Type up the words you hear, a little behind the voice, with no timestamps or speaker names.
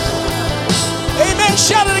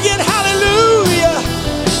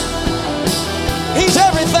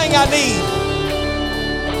I need.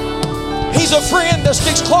 He's a friend that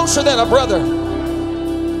sticks closer than a brother.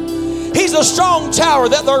 He's a strong tower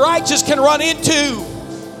that the righteous can run into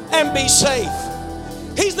and be safe.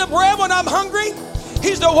 He's the bread when I'm hungry.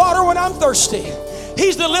 He's the water when I'm thirsty.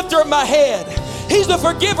 He's the lifter of my head. He's the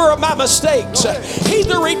forgiver of my mistakes. He's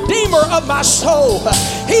the redeemer of my soul.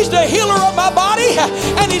 He's the healer of my body,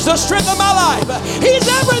 and He's the strength of my life. He's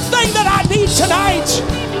everything that I need tonight.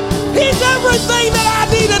 He's everything that I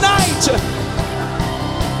need tonight.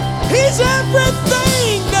 He's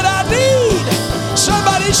everything that I need.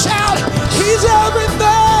 Somebody shout, He's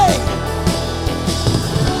everything.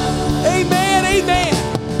 Amen, amen.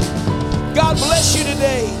 God bless you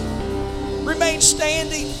today. Remain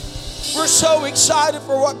standing. We're so excited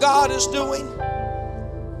for what God is doing.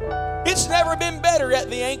 It's never been better at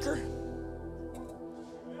the Anchor.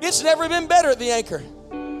 It's never been better at the Anchor.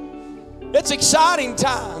 It's exciting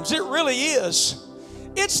times. It really is.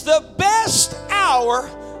 It's the best hour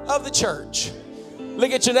of the church.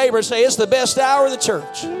 Look at your neighbor and say, it's the best hour of the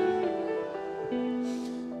church.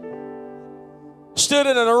 Stood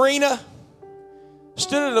in an arena,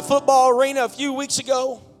 stood in a football arena a few weeks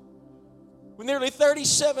ago with nearly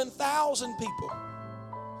 37,000 people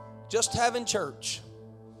just having church.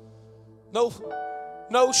 No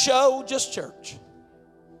show, just church.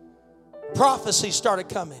 Prophecy started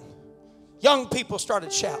coming. Young people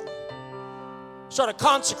started shouting, started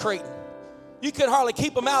consecrating. You could hardly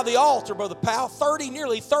keep them out of the altar, Brother Powell.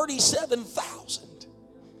 Nearly 37,000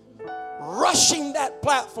 rushing that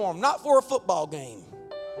platform, not for a football game,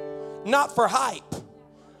 not for hype,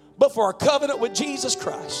 but for a covenant with Jesus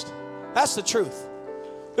Christ. That's the truth.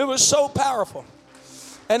 It was so powerful.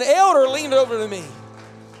 An elder leaned over to me.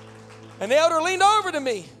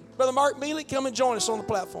 Brother Mark Mealy, come and join us on the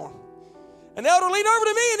platform. An elder leaned over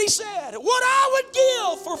to me and he said, what I would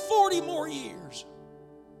give for 40 more years.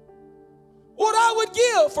 What I would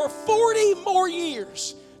give for 40 more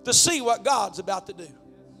years to see what God's about to do.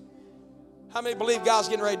 How many believe God's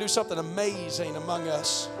getting ready to do something amazing among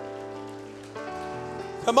us?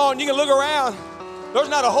 Come on, you can look around. There's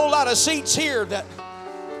not a whole lot of seats here that,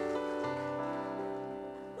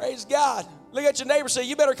 praise God. Look at your neighbor and say,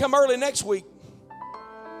 you better come early next week.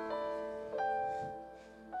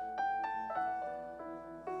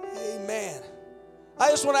 Amen. I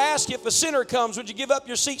just want to ask you, if a sinner comes, would you give up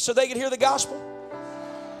your seat so they can hear the gospel?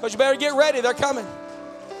 Because you better get ready. They're coming.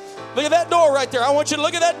 Look at that door right there. I want you to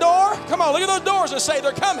look at that door. Come on, look at those doors and say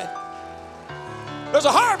they're coming. There's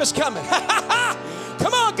a harvest coming.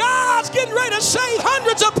 Come on, God's getting ready to save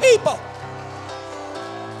hundreds of people.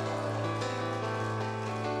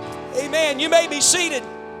 Amen. You may be seated.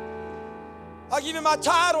 I'll give you my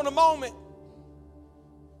title in a moment.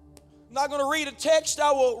 I'm not going to read a text.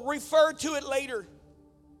 I will refer to it later.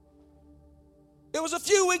 It was a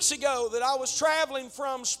few weeks ago that I was traveling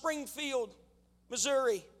from Springfield,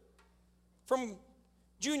 Missouri, from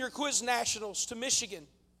Junior Quiz Nationals to Michigan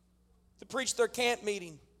to preach their camp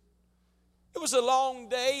meeting. It was a long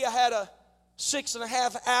day. I had a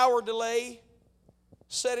 6.5-hour delay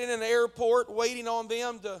sitting in the airport waiting on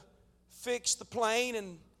them to fix the plane,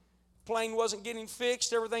 and the plane wasn't getting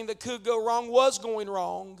fixed. Everything that could go wrong was going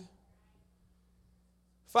wrong.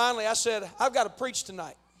 Finally, I said, I've got to preach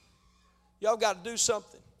tonight. Y'all got to do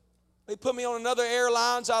something. They put me on another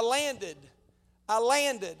airlines. I landed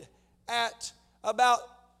at about,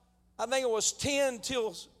 I think it was 10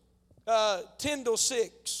 till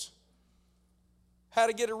 6. Had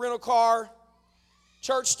to get a rental car.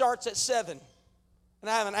 Church starts at 7. And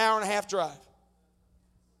I have an hour and a half drive.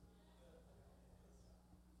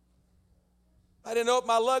 I didn't know if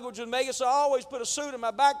my luggage would make it, so I always put a suit in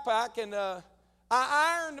my backpack, and I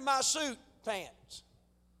ironed my suit pants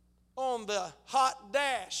on the hot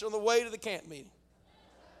dash on the way to the camp meeting.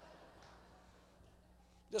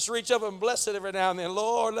 Just reach up and bless it every now and then.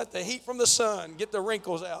 Lord, let the heat from the sun get the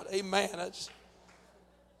wrinkles out. Amen. I just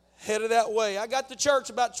headed that way. I got to church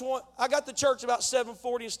about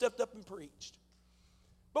 7:40 and stepped up and preached.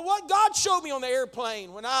 But what God showed me on the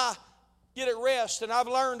airplane when I get at rest, and I've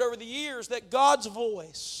learned over the years that God's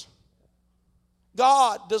voice,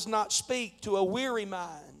 God does not speak to a weary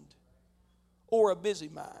mind or a busy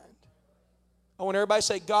mind. I want everybody to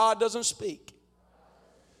say, God doesn't speak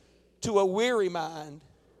to a weary mind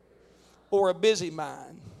or a busy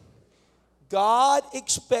mind. God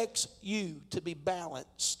expects you to be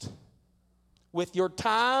balanced with your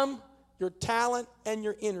time, your talent, and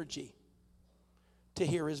your energy to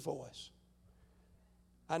hear His voice.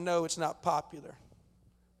 I know it's not popular,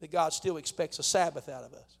 but God still expects a Sabbath out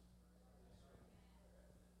of us.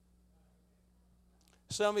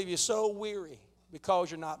 Some of you are so weary because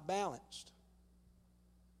you're not balanced.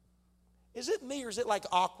 Is it me or is it like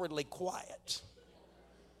awkwardly quiet?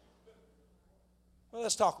 Well,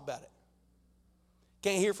 let's talk about it.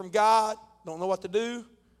 Can't hear from God, don't know what to do.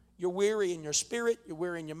 You're weary in your spirit, you're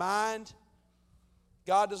weary in your mind.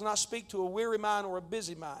 God does not speak to a weary mind or a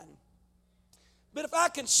busy mind. But if I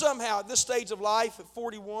can somehow, at this stage of life, at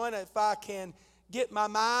 41, if I can get my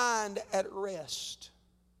mind at rest,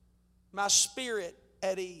 my spirit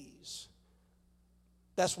at ease,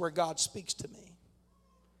 that's where God speaks to me.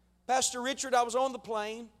 Pastor Richard, I was on the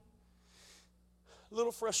plane, a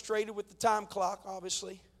little frustrated with the time clock,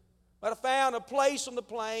 obviously. But I found a place on the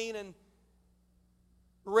plane, and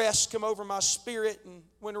rest come over my spirit. And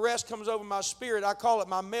when rest comes over my spirit, I call it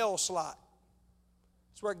my mail slot.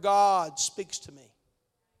 It's where God speaks to me.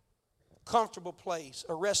 A comfortable place,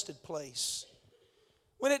 a rested place.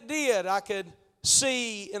 When it did, I could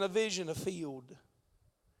see in a vision a field.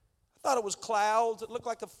 I thought it was clouds. It looked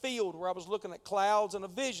like a field where I was looking at clouds, and a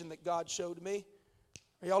vision that God showed me.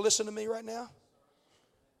 Are y'all listening to me right now?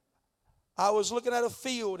 I was looking at a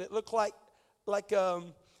field. It looked like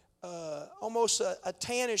almost a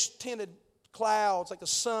tannish tinted clouds, like the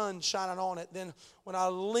sun shining on it. Then when I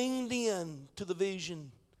leaned in to the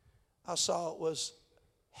vision, I saw it was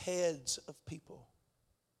heads of people.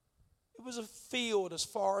 It was a field as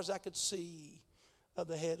far as I could see of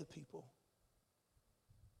the head of people.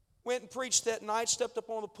 Went and preached that night, stepped up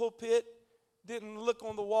on the pulpit, didn't look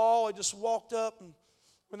on the wall. I just walked up, and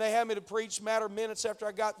when they had me to preach, a matter of minutes after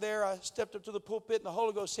I got there, I stepped up to the pulpit and the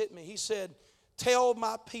Holy Ghost hit me. He said, "Tell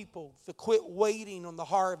my people to quit waiting on the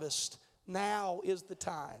harvest. Now is the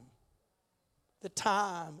time. The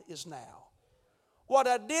time is now." What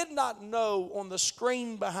I did not know on the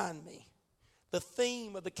screen behind me, the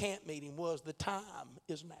theme of the camp meeting was the time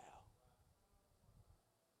is now.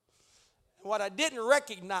 And what I didn't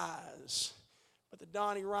recognize, Brother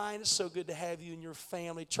Donnie Ryan, it's so good to have you and your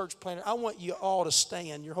family, church planter. I want you all to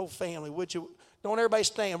stand, your whole family. Would you? Don't everybody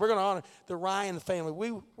stand. We're going to honor the Ryan family.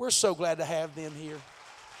 We're so glad to have them here.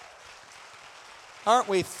 Aren't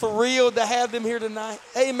we thrilled to have them here tonight?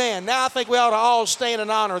 Amen. Now I think we ought to all stand and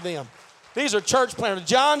honor them. These are church planters.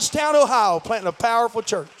 Johnstown, Ohio, planting a powerful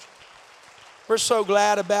church. We're so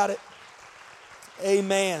glad about it.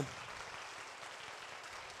 Amen.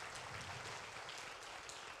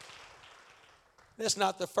 That's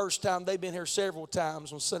not the first time. They've been here several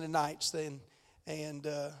times on Sunday nights.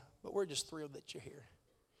 But we're just thrilled that you're here.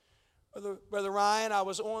 Brother Ryan, I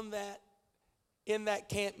was in that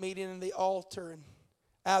camp meeting in the altar, and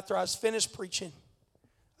after I was finished preaching,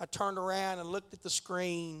 I turned around and looked at the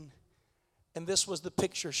screen, and this was the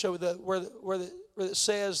picture. Show where it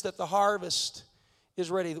says that the harvest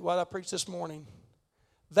is ready. What I preached this morning.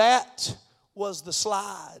 That was the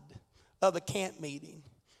slide of the camp meeting,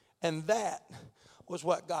 and that was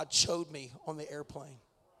what God showed me on the airplane.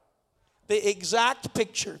 The exact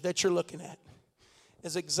picture that you're looking at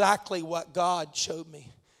is exactly what God showed me.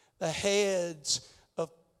 The heads of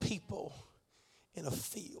people in a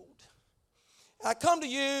field. I come to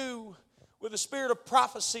you with a spirit of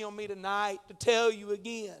prophecy on me tonight to tell you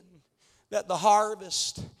again that the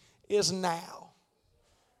harvest is now.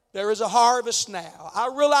 There is a harvest now.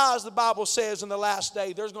 I realize the Bible says in the last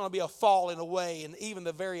day there's going to be a falling away, and even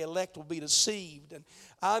the very elect will be deceived. And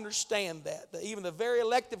I understand that even the very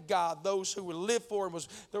elect of God, those who will live for Him,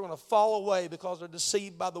 they're going to fall away because they're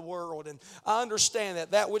deceived by the world. And I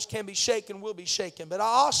understand that which can be shaken will be shaken. But I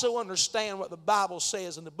also understand what the Bible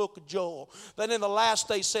says in the book of Joel, that in the last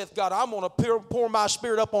day saith God, I'm going to pour my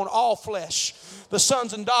spirit up on all flesh. The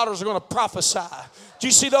sons and daughters are going to prophesy. Do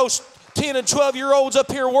you see those 10 and 12-year-olds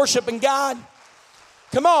up here worshiping God?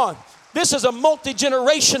 Come on. This is a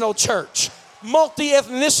multi-generational church,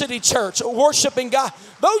 multi-ethnicity church, worshiping God.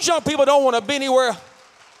 Those young people don't want to be anywhere.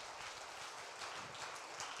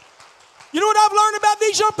 You know what I've learned about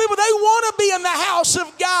these young people? They want to be in the house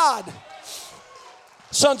of God.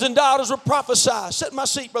 Sons and daughters will prophesy. Sit in my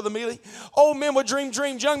seat, Brother Mealy. Old men will dream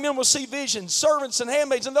dreams. Young men will see visions. Servants and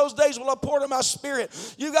handmaids in those days will I pour out my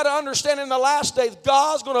spirit. You got to understand in the last days,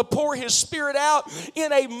 God's going to pour His spirit out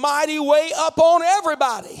in a mighty way upon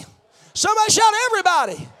everybody. Somebody shout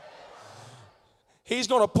everybody. He's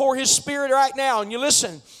going to pour His spirit right now. And you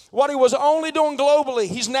listen, what He was only doing globally,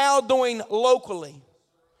 He's now doing locally.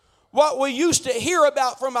 What we used to hear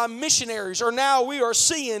about from our missionaries or now we are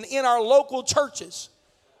seeing in our local churches.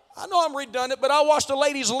 I know I'm redundant, but I watched a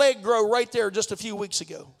lady's leg grow right there just a few months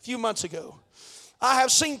ago. I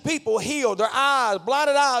have seen people healed, their eyes,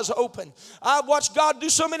 blinded eyes open. I've watched God do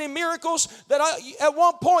so many miracles that at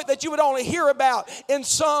one point that you would only hear about in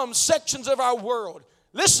some sections of our world.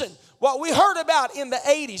 Listen, what we heard about in the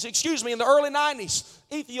the early 90s,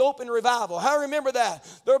 Ethiopian revival. I remember that.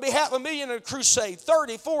 There would be 500,000 in a crusade,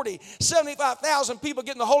 30, 40, 75,000 people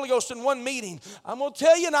getting the Holy Ghost in one meeting. I'm going to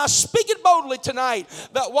tell you, and I speak it boldly tonight,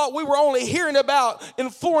 that what we were only hearing about in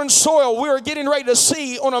foreign soil, we are getting ready to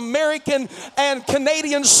see on American and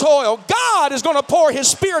Canadian soil. God is going to pour His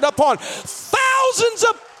Spirit upon thousands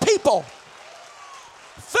of people.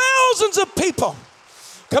 Thousands of people.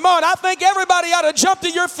 Come on, I think everybody ought to jump to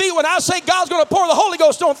your feet when I say God's going to pour the Holy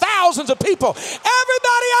Ghost on thousands of people. Everybody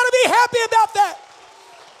ought to be happy about that.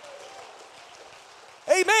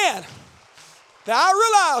 Amen. Now,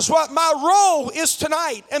 I realize what my role is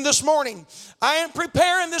tonight and this morning. I am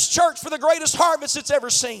preparing this church for the greatest harvest it's ever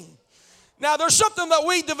seen. Now, there's something that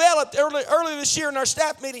we developed early this year in our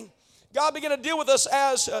staff meeting. God began to deal with us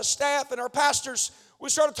as staff and our pastors. We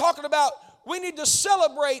started talking about we need to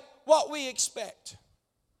celebrate what we expect.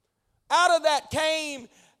 Out of that came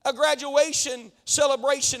a graduation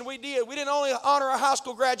celebration we did. We didn't only honor our high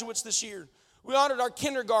school graduates this year. We honored our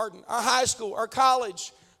kindergarten, our high school, our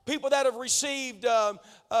college, people that have received,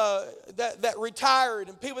 that retired,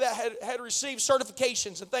 and people that had received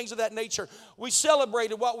certifications and things of that nature. We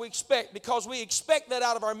celebrated what we expect because we expect that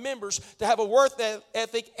out of our members to have a work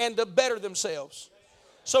ethic and to better themselves.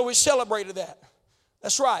 So we celebrated that.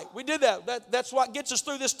 That's right. We did that. That's what gets us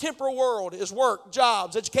through this temporal world is work,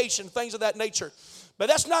 jobs, education, things of that nature. But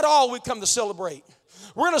that's not all we've come to celebrate.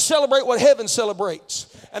 We're going to celebrate what heaven celebrates.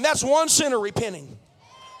 And that's one sinner repenting.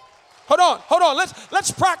 Hold on. Let's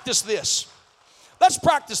practice this. Let's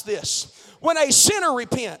practice this. When a sinner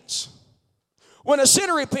repents, we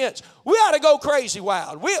ought to go crazy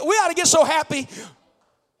wild. We ought to get so happy.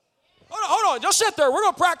 Hold on. Just sit there. We're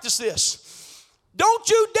going to practice this. Don't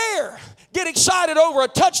you dare get excited over a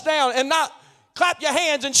touchdown and not clap your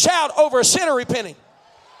hands and shout over a sinner repenting.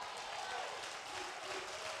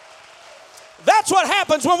 That's what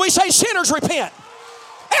happens when we say sinners repent.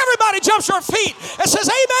 Everybody jumps to their feet and says,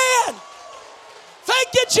 amen. Thank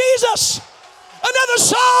you, Jesus. Another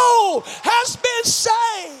soul has been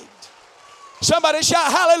saved. Somebody shout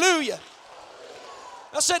hallelujah.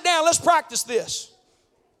 Now sit down. Let's practice this.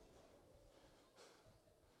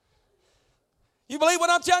 You believe what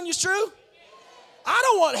I'm telling you is true? I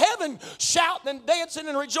don't want heaven shouting and dancing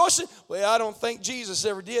and rejoicing. Well, I don't think Jesus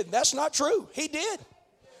ever did. That's not true. He did.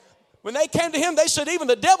 When they came to Him, they said, even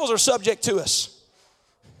the devils are subject to us.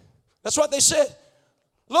 That's what they said.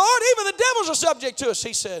 Lord, even the devils are subject to us.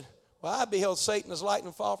 He said, well, I beheld Satan as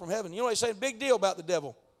lightning fall from heaven. You know what they say? Big deal about the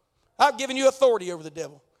devil. I've given you authority over the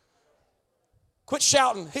devil. Quit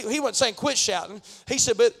shouting. He wasn't saying quit shouting. He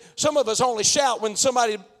said, but some of us only shout when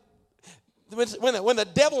when the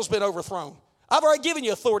devil's been overthrown. I've already given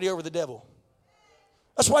you authority over the devil.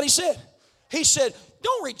 That's what He said. He said,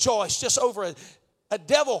 don't rejoice just over a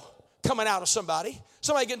devil coming out of somebody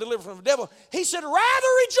getting delivered from the devil. He said, rather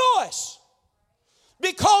rejoice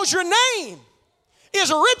because your name is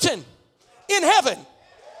written in heaven.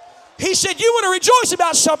 He said, you want to rejoice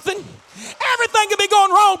about something. Everything can be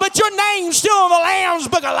going wrong, but your name's still on the Lamb's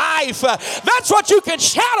Book of Life. That's what you can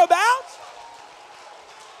shout about.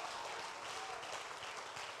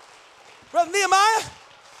 Brother Nehemiah,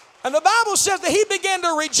 and the Bible says that he began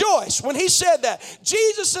to rejoice. When he said that,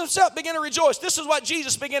 Jesus himself began to rejoice. This is what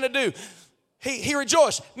Jesus began to do. He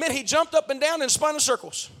rejoiced. Man, he jumped up and down and spun in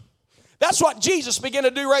circles. That's what Jesus began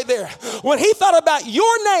to do right there. When he thought about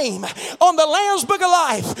your name on the Lamb's Book of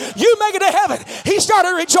Life, you make it to heaven, he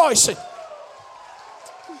started rejoicing.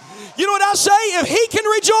 You know what I say? If he can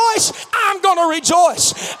rejoice, I'm going to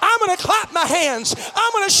rejoice. I'm going to clap my hands.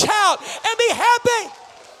 I'm going to shout and be happy.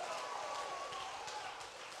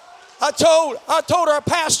 I told our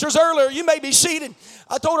pastors earlier, you may be seated.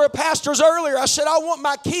 I told our pastors earlier, I said, I want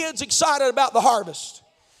my kids excited about the harvest.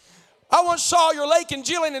 I want Sawyer, Lake, and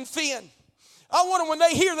Jillian and Finn. I want them when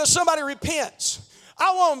they hear that somebody repents.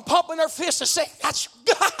 I want them pumping their fists and saying, that's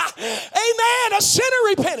amen, a sinner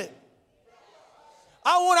repented.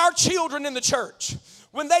 I want our children in the church,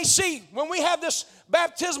 when we have this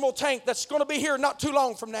baptismal tank that's going to be here not too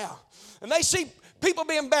long from now, and they see people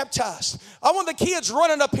being baptized, I want the kids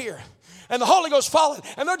running up here and the Holy Ghost falling,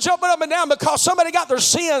 and they're jumping up and down because somebody got their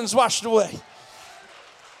sins washed away.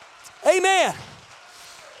 Amen.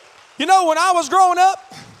 You know, when I was growing up,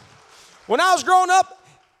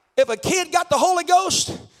 if a kid got the Holy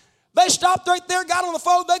Ghost, they stopped right there, got on the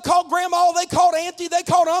phone, they called grandma, they called auntie, they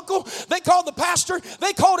called uncle, they called the pastor,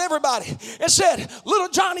 they called everybody and said, little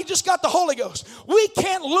Johnny just got the Holy Ghost. We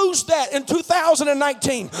can't lose that in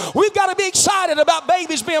 2019. We've got to be excited about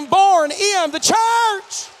babies being born in the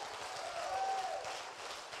church.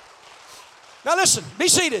 Now listen, be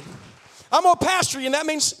seated. I'm going to pastor you, and that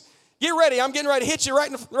means get ready. I'm getting ready to hit you right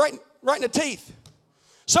in the teeth.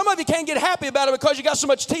 Some of you can't get happy about it because you got so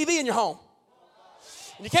much TV in your home.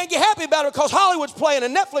 And you can't get happy about it because Hollywood's playing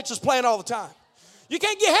and Netflix is playing all the time. You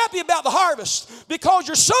can't get happy about the harvest because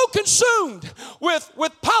you're so consumed with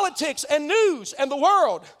politics and news and the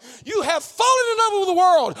world. You have fallen in love with the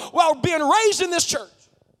world while being raised in this church.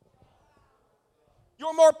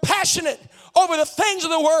 You're more passionate over the things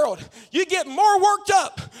of the world. You get more worked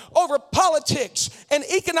up over politics and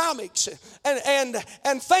economics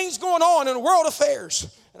and things going on in world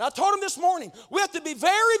affairs. And I told him this morning, we have to be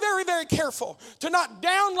very, very, very careful to not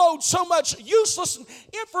download so much useless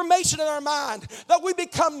information in our mind that we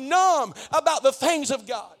become numb about the things of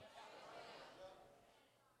God.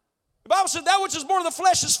 The Bible said that which is born of the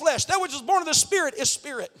flesh is flesh. That which is born of the spirit is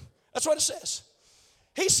spirit. That's what it says.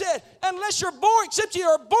 He said, unless you're born, except you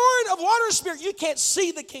are born of water and spirit, you can't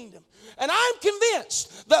see the kingdom. And I'm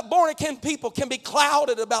convinced that born-again people can be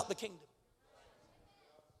clouded about the kingdom.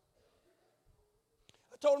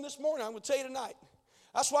 I told him this morning, I'm going to tell you tonight.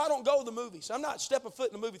 That's why I don't go to the movies. I'm not stepping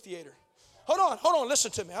foot in the movie theater. Hold on,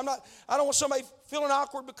 listen to me. I don't want somebody feeling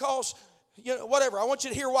awkward because, whatever. I want you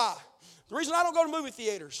to hear why. The reason I don't go to movie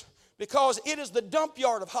theaters, because it is the dump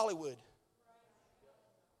yard of Hollywood.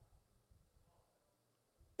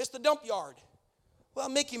 It's the dump yard. Well,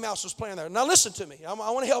 Mickey Mouse was playing there. Now listen to me. I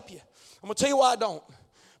want to help you. I'm going to tell you why I don't.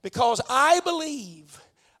 Because I believe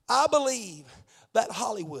that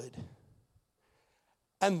Hollywood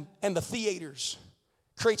and the theaters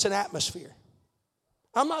creates an atmosphere.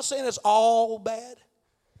 I'm not saying it's all bad.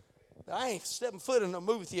 But I ain't stepping foot in a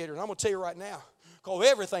movie theater, and I'm going to tell you right now, because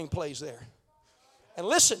everything plays there. And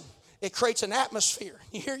listen, it creates an atmosphere.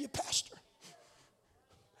 You hear your pastor?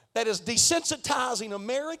 That is desensitizing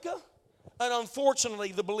America and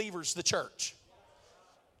unfortunately the believers, the church.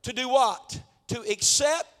 To do what? To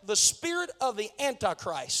accept the spirit of the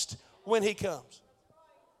Antichrist when he comes.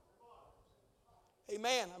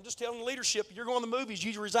 Amen. I'm just telling the leadership, you're going to the movies,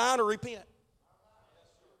 you resign or repent.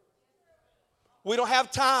 We don't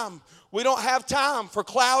have time. We don't have time for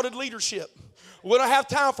clouded leadership. We don't have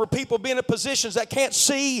time for people being in positions that can't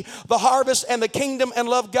see the harvest and the kingdom and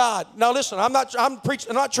love God. Now listen, I'm not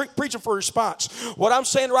preaching for a response. What I'm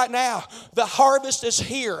saying right now, the harvest is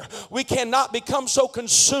here. We cannot become so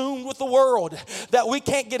consumed with the world that we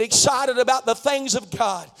can't get excited about the things of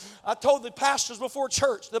God. I told the pastors before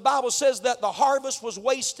church, the Bible says that the harvest was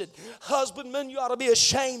wasted. Husbandmen, you ought to be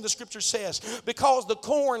ashamed, the scripture says, because the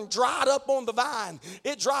corn dried up on the vine.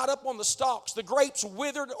 It dried up on the stalks. The grapes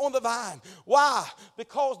withered on the vine. Why?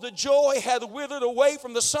 Because the joy had withered away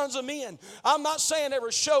from the sons of men. I'm not saying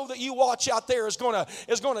every show that you watch out there is going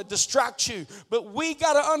to distract you, but we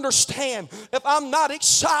got to understand, if I'm not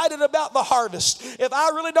excited about the harvest, if I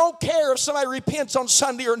really don't care if somebody repents on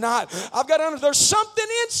Sunday or not, I've got to understand there's something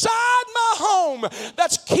inside my home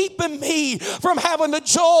that's keeping me from having the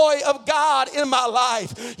joy of God in my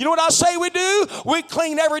life. You know what I say we do? We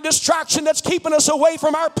clean every distraction that's keeping us away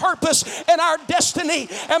from our purpose and our destiny.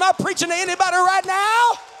 Am I preaching to anybody right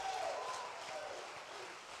now?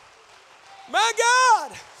 My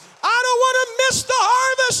God, I don't want to miss the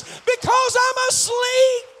harvest because I'm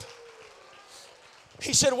asleep.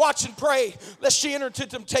 He said, watch and pray lest ye enter into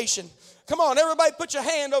temptation. Come on, everybody put your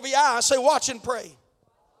hand over your eye and say, watch and pray.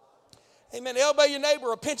 Amen. Elbow your neighbor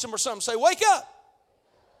or pinch him or something. Say, wake up.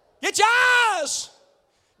 Get your eyes.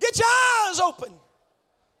 Get your eyes open.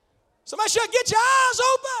 Somebody shout, get your eyes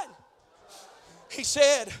open. He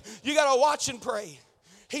said, you got to watch and pray.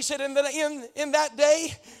 He said, in that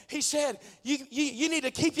day, he said, you need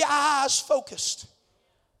to keep your eyes focused.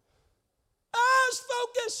 Eyes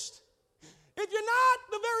focused. If you're not,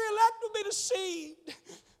 the very elect will be deceived.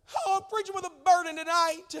 Oh, I'm preaching with a burden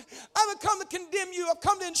tonight. I haven't come to condemn you. I've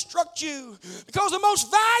come to instruct you. Because the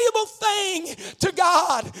most valuable thing to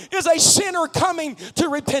God is a sinner coming to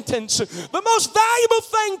repentance. The most valuable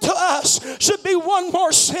thing to us should be one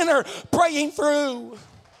more sinner praying through.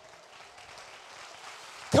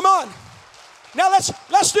 Come on. Now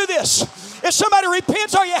let's do this. If somebody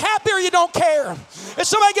repents, are you happy or you don't care? If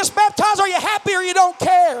somebody gets baptized, are you happy or you don't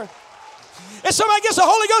care? If somebody gets the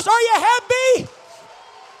Holy Ghost, are you happy?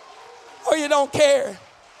 Or you don't care.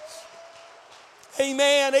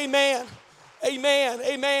 Amen, amen, amen,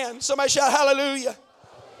 amen. Somebody shout hallelujah.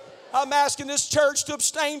 I'm asking this church to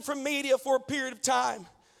abstain from media for a period of time.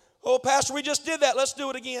 Oh, Pastor, we just did that. Let's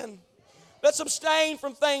do it again. Let's abstain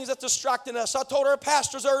from things that's distracting us. I told our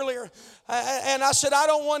pastors earlier, and I said, I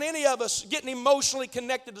don't want any of us getting emotionally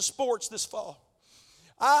connected to sports this fall.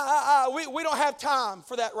 We don't have time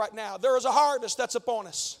for that right now. There is a harvest that's upon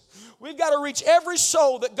us. We've got to reach every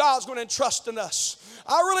soul that God's going to entrust in us.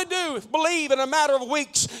 I really do believe in a matter of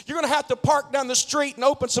weeks, you're going to have to park down the street and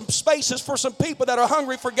open some spaces for some people that are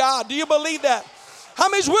hungry for God. Do you believe that? How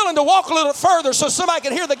many's willing to walk a little further so somebody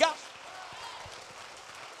can hear the gospel?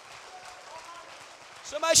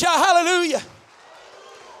 Somebody shout hallelujah.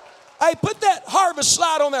 Hey, put that harvest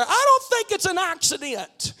slide on there. I don't think it's an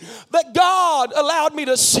accident that God allowed me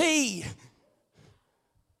to see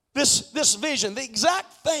this vision, the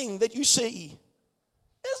exact thing that you see.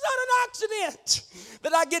 It's not an accident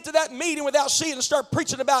that I get to that meeting without seeing and start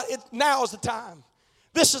preaching about it. Now is the time.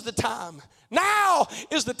 This is the time. Now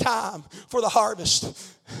is the time for the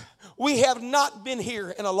harvest. We have not been here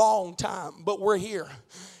in a long time, but we're here.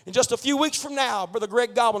 In just a few weeks from now, Brother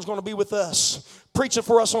Greg Godwin's going to be with us, preaching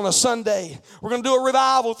for us on a Sunday. We're going to do a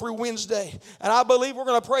revival through Wednesday. And I believe we're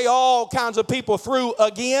going to pray all kinds of people through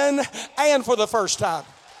again and for the first time.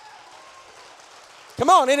 Come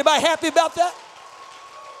on, anybody happy about that?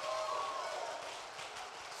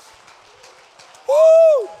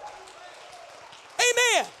 Woo!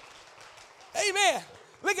 Amen. Amen.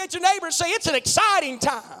 Look at your neighbor and say, it's an exciting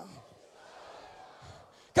time.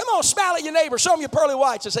 Come on, smile at your neighbor. Show them your pearly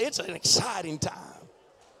whites and say, it's an exciting time.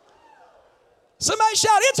 Somebody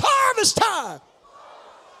shout, it's harvest time.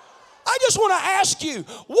 I just want to ask you,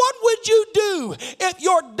 what would you do if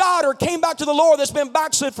your daughter came back to the Lord that's been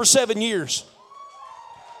backslid for 7 years?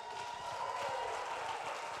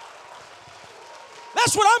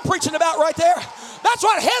 That's what I'm preaching about right there. That's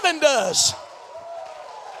what heaven does.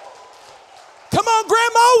 Come on,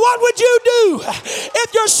 Grandma, what would you do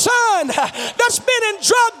if your son that's been in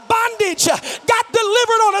drug bondage got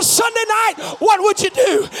delivered on a Sunday night? What would you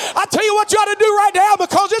do? I tell you what you ought to do right now,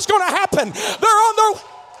 because it's going to happen. They're on their...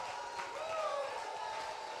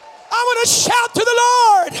 I'm going to shout to the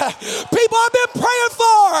Lord. People I've been praying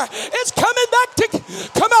for, it's coming back to...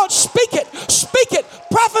 Come on, speak it,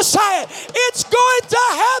 prophesy it. It's going to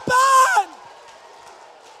happen.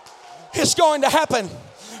 It's going to happen.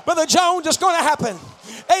 Brother Jones, it's going to happen.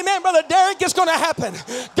 Amen, Brother Derek, it's going to happen.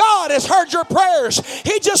 God has heard your prayers.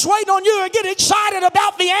 He's just waiting on you to get excited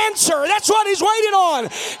about the answer. That's what he's waiting on.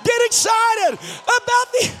 Get excited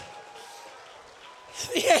about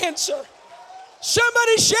the answer.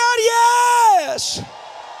 Somebody shout yes.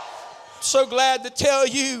 So glad to tell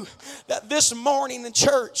you that this morning in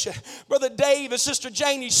church, Brother Dave and Sister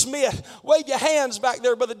Janie Smith, wave your hands back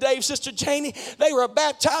there, Brother Dave, Sister Janie, they were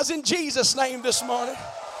baptized in Jesus' name this morning.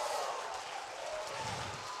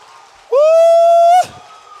 Woo!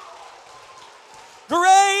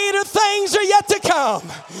 Greater things are yet to come.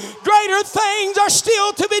 Greater things are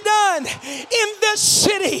still to be done in this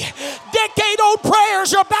city. Decade-old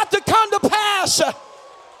prayers are about to come to pass. Amen.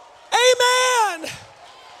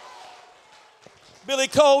 Billy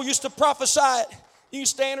Cole used to prophesy it. You can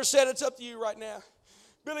stand or sit. It's up to you right now.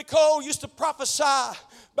 Billy Cole used to prophesy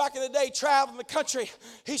back in the day, traveling the country.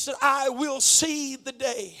 He said, I will see the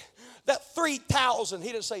day that 3,000,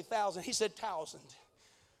 he didn't say 1,000, he said 1,000.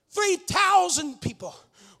 3,000 people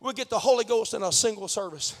will get the Holy Ghost in a single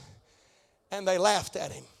service. And they laughed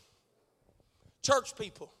at him. Church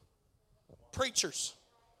people, preachers,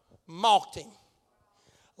 mocked him,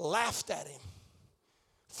 laughed at him.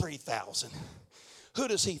 3,000. Who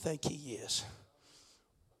does he think he is?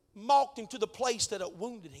 Mocked him to the place that it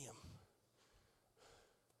wounded him.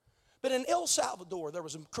 But in El Salvador, there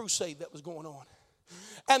was a crusade that was going on.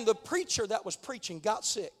 And the preacher that was preaching got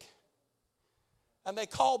sick. And they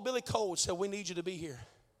called Billy Cole and said, we need you to be here.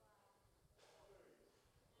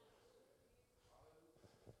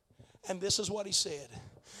 And this is what he said.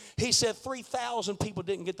 He said 3,000 people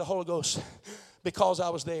didn't get the Holy Ghost because I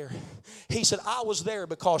was there. He said, I was there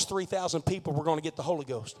because 3,000 people were going to get the Holy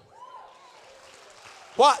Ghost.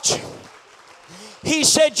 Watch. He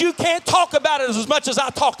said, you can't talk about it as much as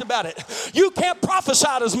I talked about it. You can't prophesy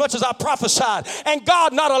it as much as I prophesied. And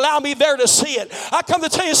God not allow me there to see it. I come to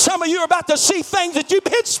tell you, some of you are about to see things that you've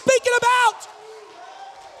been speaking about.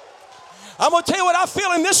 I'm going to tell you what I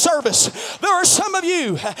feel in this service. There are some of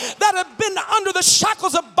you that have been under the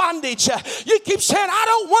shackles of bondage. You keep saying, I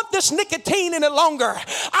don't want this nicotine any longer.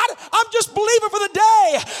 I'm just believing for the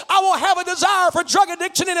day I won't have a desire for drug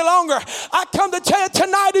addiction any longer. I come to tell you,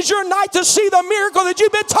 tonight is your night to see the miracle that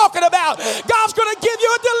you've been talking about. God's going to give you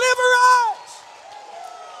a deliverance.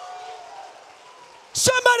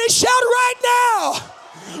 Somebody shout right now.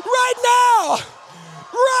 Right now.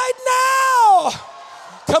 Right now.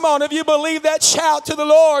 Come on, if you believe that, shout to the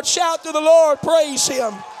Lord. Shout to the Lord. Praise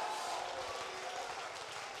Him.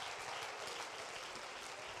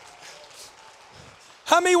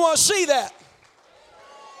 How many want to see that?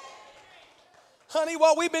 Honey,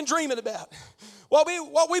 what we've been dreaming about, what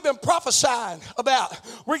we've been prophesying about,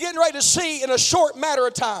 we're getting ready to see in a short matter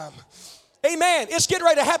of time. Amen. It's getting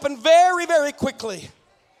ready to happen very, very quickly.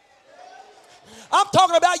 I'm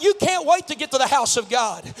talking about you can't wait to get to the house of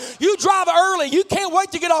God. You drive early. You can't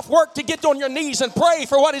wait to get off work to get on your knees and pray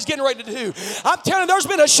for what He's getting ready to do. I'm telling you, there's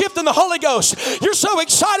been a shift in the Holy Ghost. You're so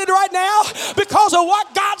excited right now because of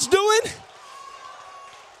what God's doing.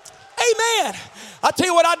 Amen. I tell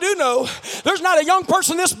you what I do know. There's not a young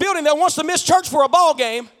person in this building that wants to miss church for a ball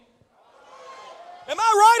game. Am I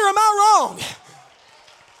right or am I wrong?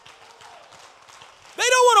 They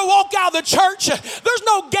don't want to walk out of the church. There's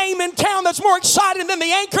no game in town that's more exciting than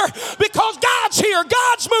the Anchor because God's here.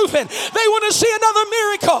 God's moving. They want to see another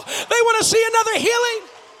miracle. They want to see another healing.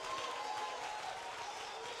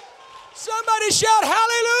 Somebody shout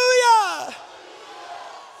hallelujah.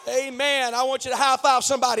 Amen. I want you to high five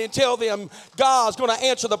somebody and tell them God's going to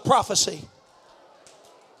answer the prophecy.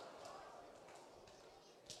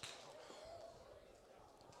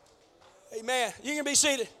 Amen. You can be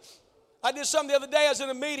seated. I did something the other day. I was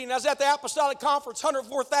in a meeting. I was at the Apostolic Conference,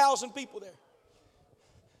 104,000 people there.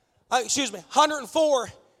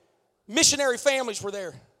 104 missionary families were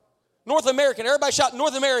there. North American. Everybody shout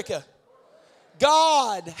North America.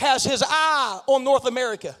 God has His eye on North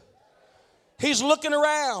America. He's looking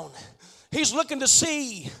around. He's looking to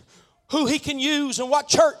see who He can use and what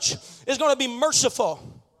church is going to be merciful.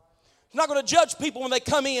 He's not going to judge people when they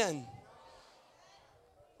come in.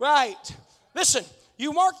 Right. Listen.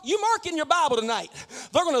 You mark in your Bible tonight.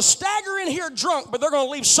 They're going to stagger in here drunk, but they're going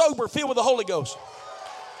to leave sober, filled with the Holy Ghost.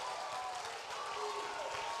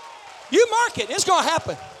 You mark it. It's going to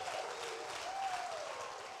happen.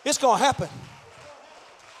 It's going to happen.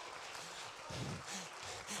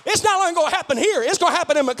 It's not only going to happen here. It's going to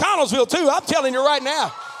happen in McConnellsville too. I'm telling you right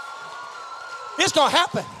now. It's going to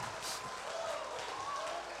happen.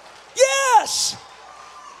 Yes.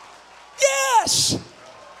 Yes.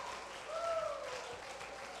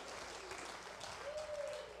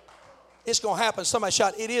 It's going to happen. Somebody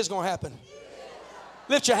shout, it is going to happen.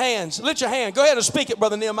 Lift your hands. Lift your hand. Go ahead and speak it,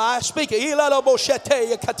 Brother Nehemiah. Speak it. In the name of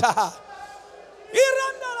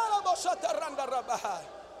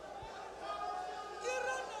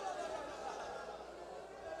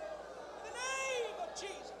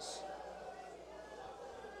Jesus.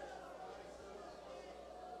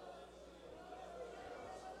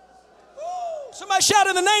 Somebody shout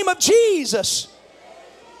in the name of Jesus.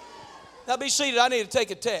 Now be seated. I need to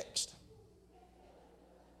take a text.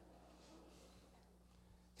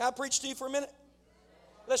 Can I preach to you for a minute?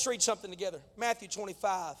 Let's read something together. Matthew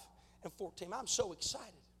 25 and 14. I'm so excited.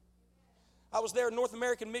 I was there in North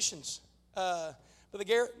American Missions in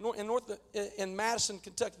Madison,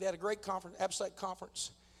 Kentucky. They had a great conference, apostolic conference,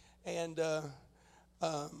 and it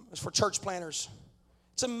was for church planners.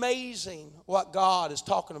 It's amazing what God is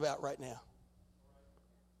talking about right now,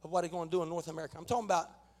 of what He's going to do in North America. I'm talking about,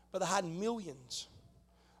 Brother Hyden, millions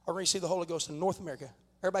are going to see the Holy Ghost in North America.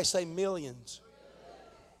 Everybody say millions.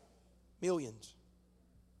 Millions.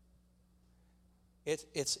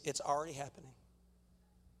 It's already happening.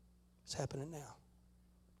 It's happening now.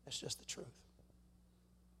 That's just the truth.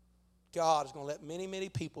 God is going to let many, many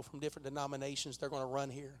people from different denominations, they're going to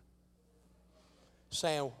run here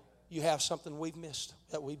saying, you have something we've missed,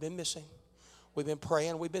 that we've been missing. We've been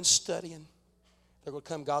praying. We've been studying. They're going to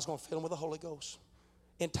come. God's going to fill them with the Holy Ghost.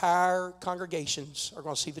 Entire congregations are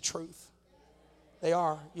going to see the truth. They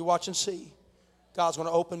are. You watch and see. God's going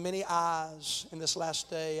to open many eyes in this last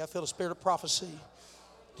day. I feel the spirit of prophecy.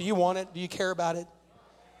 Do you want it? Do you care about it?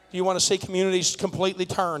 Do you want to see communities completely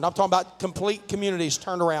turned? I'm talking about complete communities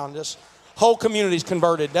turned around. Just whole communities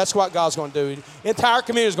converted. That's what God's going to do. Entire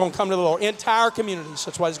communities going to come to the Lord. Entire communities.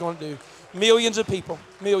 That's what He's going to do. Millions of people.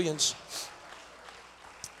 Millions.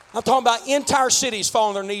 I'm talking about entire cities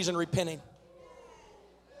falling on their knees and repenting.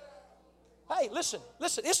 Hey, listen.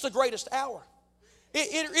 It's the greatest hour.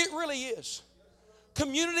 It really is.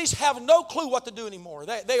 Communities have no clue what to do anymore.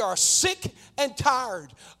 They are sick and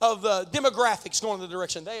tired of the demographics going in the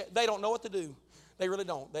direction. They don't know what to do. They really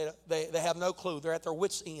don't. They have no clue. They're at their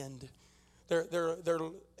wits' end.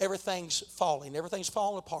 Everything's falling. Everything's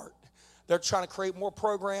falling apart. They're trying to create more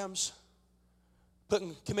programs,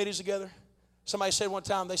 putting committees together. Somebody said one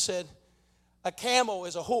time, they said, a camel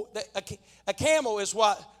is a camel is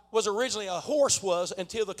what was originally a horse was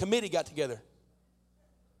until the committee got together.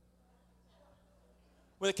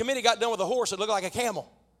 When the committee got done with the horse, it looked like a camel.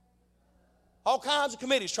 All kinds of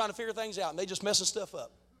committees trying to figure things out, and they just messing stuff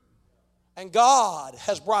up. And God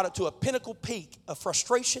has brought it to a pinnacle peak of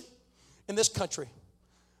frustration in this country.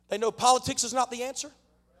 They know politics is not the answer.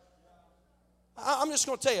 I'm just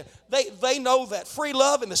going to tell you, they know that free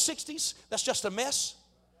love in the 60s, that's just a mess.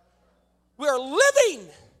 We are living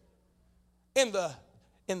in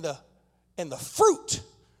the fruit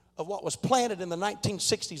of what was planted in the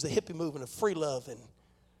 1960s, the hippie movement of free love and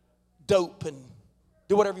dope and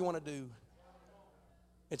do whatever you want to do.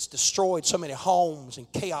 It's destroyed so many homes and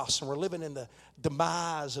chaos, and we're living in the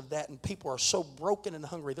demise of that, and people are so broken and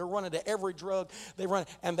hungry. They're running to every drug.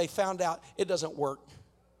 And they found out it doesn't work.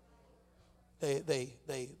 They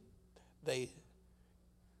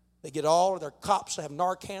get all of their cops to have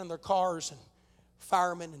Narcan in their cars and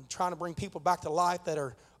firemen and trying to bring people back to life that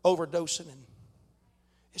are overdosing. And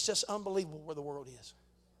it's just unbelievable where the world is.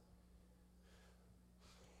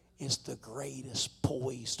 It's the greatest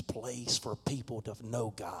poised place for people to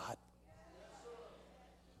know God.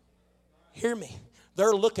 Hear me.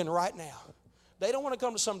 They're looking right now. They don't want to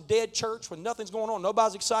come to some dead church when nothing's going on.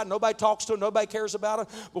 Nobody's excited. Nobody talks to them. Nobody cares about them.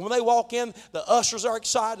 But when they walk in, the ushers are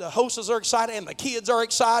excited, the hostess are excited, and the kids are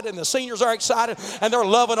excited, and the seniors are excited, and they're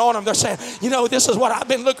loving on them. They're saying, you know, this is what I've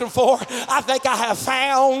been looking for. I think I have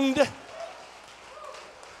found.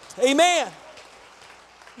 Amen.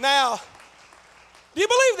 Now, do you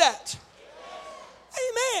believe that?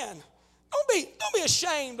 Amen. Don't be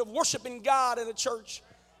ashamed of worshiping God in a church.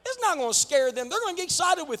 It's not going to scare them. They're going to get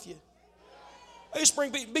excited with you. Hey,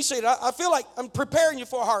 Spring, be seated. I feel like I'm preparing you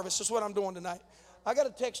for a harvest. That's what I'm doing tonight. I got a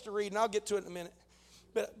text to read, and I'll get to it in a minute.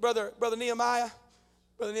 But Brother Nehemiah,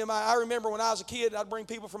 I remember when I was a kid, I'd bring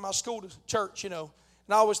people from my school to church, you know,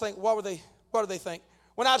 and I always think, what do they think?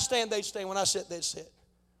 When I'd stand, they'd stand. When I sit, they'd sit.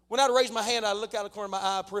 When I'd raise my hand, I'd look out the corner of my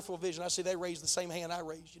eye, peripheral vision. I see they raised the same hand I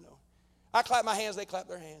raised, you know. I clap my hands, they clap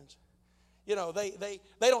their hands. You know, they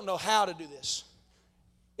don't know how to do this.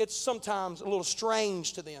 It's sometimes a little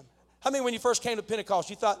strange to them. How many, when you first came to Pentecost,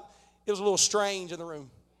 you thought it was a little strange in the room?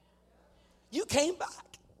 You came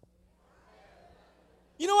back.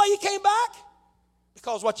 You know why you came back?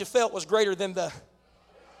 Because what you felt was greater than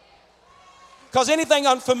because anything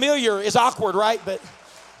unfamiliar is awkward, right? But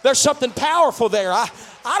there's something powerful there. I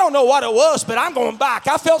don't know what it was, but I'm going back.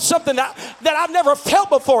 I felt something that I've never felt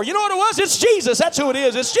before. You know what it was? It's Jesus. That's who it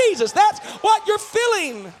is. It's Jesus. That's what you're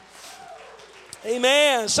feeling.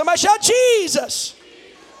 Amen. Somebody shout Jesus.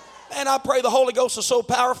 And I pray the Holy Ghost is so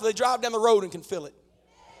powerful they drive down the road and can feel it.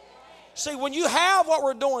 See, when you have what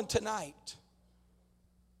we're doing tonight,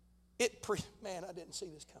 man, I didn't see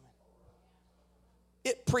this coming.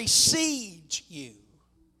 It precedes you.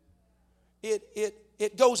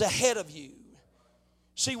 It goes ahead of you.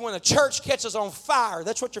 See, when a church catches on fire,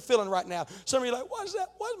 that's what you're feeling right now. Some of you are like, what is that?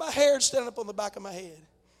 Why is my hair standing up on the back of my head?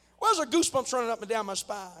 Why is there goosebumps running up and down my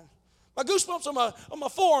spine? My goosebumps on my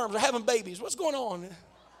forearms are having babies. What's going on?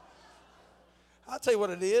 I'll tell you what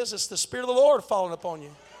it is. It's the Spirit of the Lord falling upon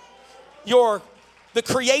you. The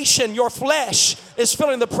creation, your flesh, is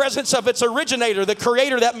feeling the presence of its originator, the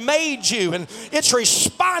creator that made you, and it's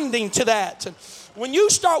responding to that. And when you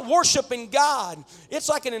start worshiping God, it's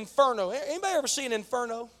like an inferno. Anybody ever see an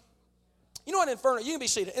inferno? You know what an inferno? You can be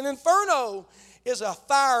seated. An inferno is a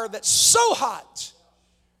fire that's so hot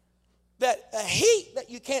that a heat that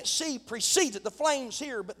you can't see precedes it. The flame's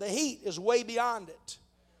here, but the heat is way beyond it.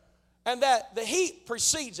 And that the heat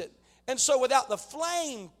precedes it. And so without the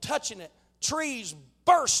flame touching it, trees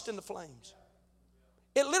burst into flames.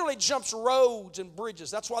 It literally jumps roads and bridges.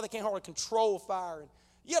 That's why they can't hardly control fire.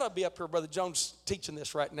 You got to be up here, Brother Jones, teaching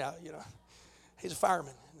this right now. You know, he's a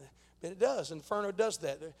fireman. But it does. Inferno does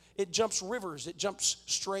that. It jumps rivers. It jumps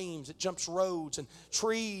streams. It jumps roads. And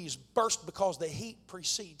trees burst because the heat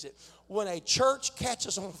precedes it. When a church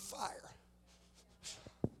catches on fire,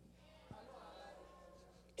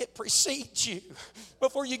 it precedes you.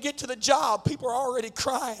 Before you get to the job, people are already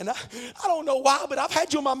crying. I don't know why, but I've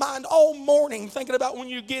had you in my mind all morning thinking about when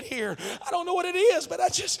you get here. I don't know what it is, but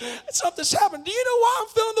something's happened. Do you know why I'm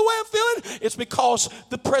feeling the way I'm feeling? It's because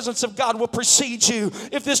the presence of God will precede you.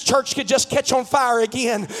 If this church could just catch on fire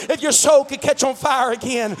again, if your soul could catch on fire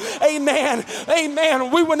again, amen, amen,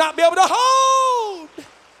 we would not be able to hold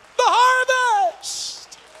the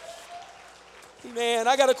harvest. Amen.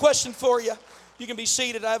 I got a question for you. You can be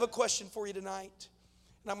seated. I have a question for you tonight.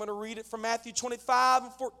 And I'm going to read it from Matthew 25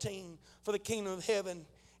 and 14. For the kingdom of heaven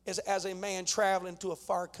is as a man traveling to a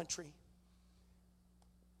far country.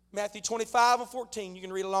 Matthew 25 and 14. You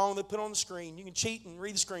can read along. They put it on the screen. You can cheat and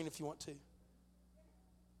read the screen if you want to.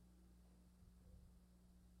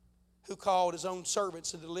 Who called his own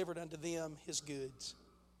servants and delivered unto them his goods.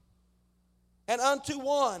 And unto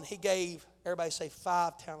one he gave, everybody say,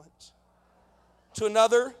 5 talents. To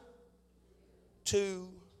another, 2,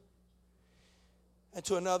 and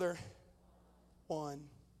to another 1.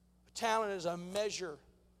 A talent is a measure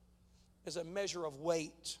is a measure of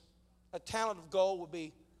weight. A talent of gold would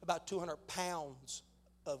be about 200 pounds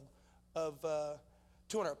of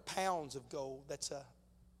 200 pounds of gold. That's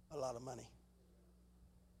a lot of money.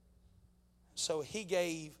 So he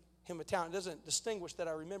gave him a talent. It doesn't distinguish that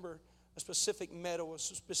I remember a specific medal, a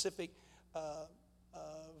specific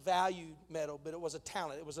valued medal, but it was a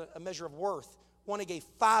talent. It was a measure of worth. One, he gave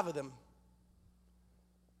 5 of them.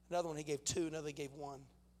 Another one, he gave 2. Another, he gave 1.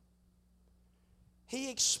 He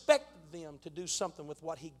expected them to do something with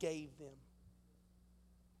what he gave them.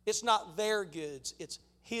 It's not their goods. It's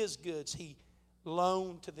his goods. He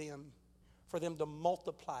loaned to them for them to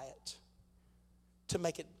multiply it, to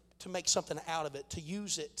make something out of it, to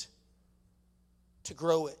use it, to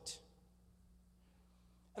grow it.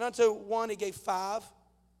 And unto one he gave 5,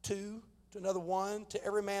 2, to another 1, to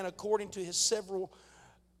every man according to his several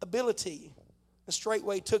ability. And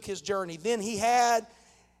straightway took his journey. Then he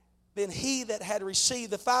that had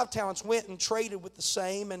received the 5 talents went and traded with the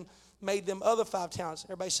same and made them other 5 talents.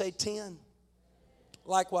 Everybody say 10.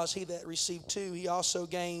 Likewise, he that received 2, he also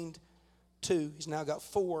gained 2. He's now got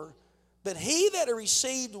 4. But he that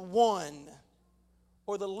received 1,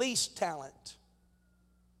 or the least talent,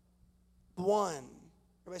 1.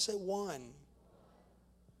 Everybody say 1.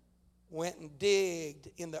 Went and digged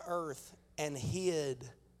in the earth and hid,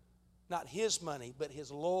 not his money, but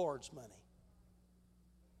his Lord's money.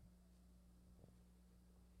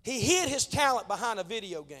 He hid his talent behind a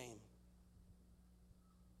video game.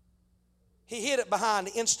 He hid it behind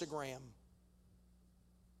Instagram.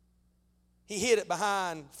 He hid it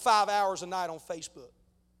behind 5 hours a night on Facebook.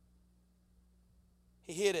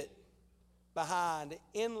 He hid it behind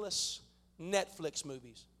endless Netflix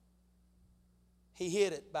movies. He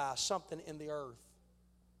hid it by something in the earth.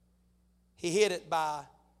 He hid it by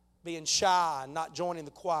being shy and not joining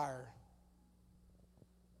the choir.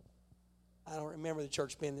 I don't remember the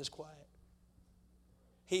church being this quiet.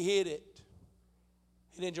 He hid it.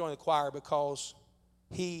 He didn't join the choir because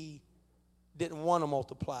he didn't want to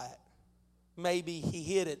multiply it. Maybe he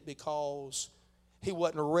hid it because he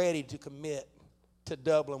wasn't ready to commit to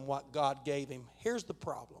doubling what God gave him. Here's the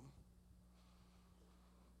problem.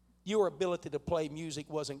 Your ability to play music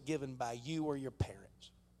wasn't given by you or your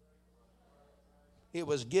parents. It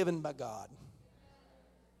was given by God.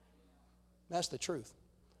 That's the truth.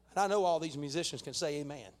 And I know all these musicians can say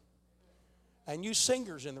amen. And you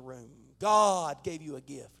singers in the room, God gave you a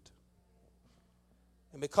gift.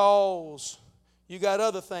 And because you got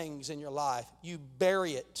other things in your life, you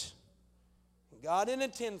bury it. And God didn't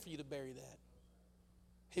intend for you to bury that.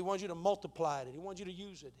 He wanted you to multiply it. He wanted you to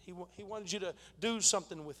use it. He wanted you to do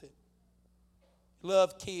something with it. You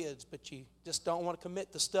love kids, but you just don't want to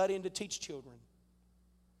commit to studying to teach children.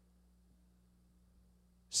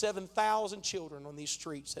 7,000 children on these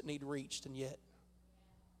streets that need reached, and yet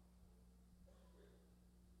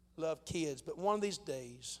love kids. But one of these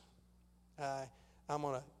days, I'm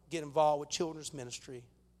going to get involved with children's ministry.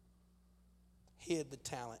 Hid the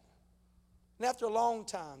talent. And after a long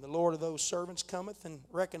time, the Lord of those servants cometh and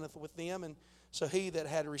reckoneth with them. And so he that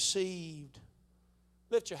had received,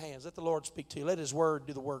 lift your hands, let the Lord speak to you. Let his word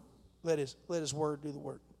do the work. Let his word do the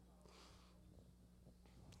work.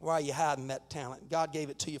 Why are you hiding that talent? God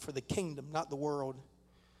gave it to you for the kingdom, not the world.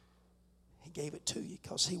 He gave it to you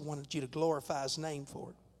because he wanted you to glorify his name for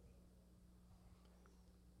it.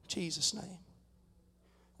 In Jesus' name.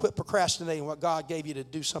 Quit procrastinating what God gave you to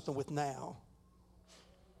do something with now.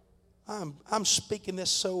 I'm speaking this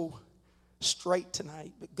so straight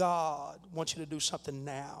tonight, but God wants you to do something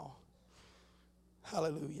now.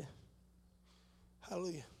 Hallelujah.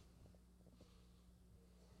 Hallelujah.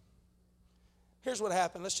 Here's what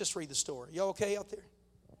happened. Let's just read the story. You okay out there?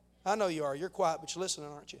 I know you are. You're quiet, but you're listening,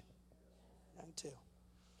 aren't you? I can tell.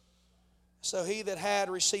 So he that had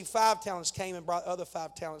received 5 talents came and brought other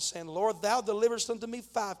 5 talents, saying, Lord, thou deliverest unto me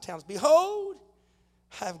 5 talents. Behold,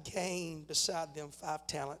 I have gained beside them 5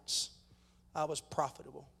 talents. I was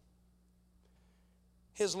profitable.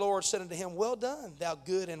 His Lord said unto him, well done, thou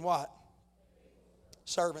good and what?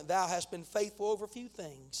 Servant, thou hast been faithful over few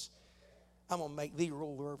things. I'm going to make thee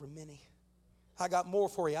ruler over many. I got more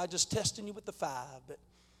for you. I just testing you with the 5, but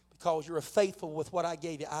because you're faithful with what I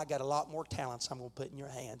gave you, I got a lot more talents I'm going to put in your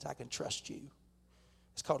hands. I can trust you.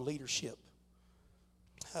 It's called leadership.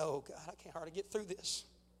 Oh, God, I can't hardly get through this.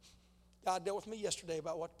 God dealt with me yesterday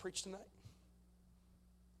about what to preach tonight.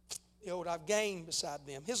 Behold, I've gained beside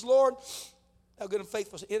them. His Lord, thou good and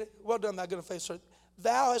faithful. Well done, thou good and faithful.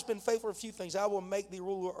 Thou hast been faithful in a few things. I will make thee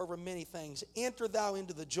ruler over many things. Enter thou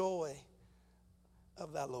into the joy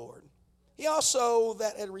of thy Lord. He also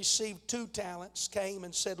that had received 2 talents came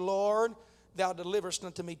and said, Lord, thou deliverest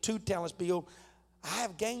unto me 2 talents. Behold, I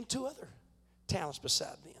have gained 2 other talents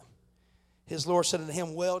beside them. His Lord said unto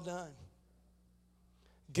him, well done,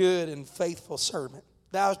 good and faithful servant.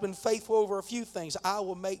 Thou hast been faithful over a few things. I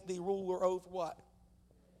will make thee ruler over what?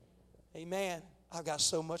 Amen. I've got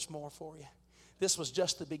so much more for you. This was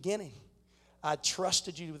just the beginning. I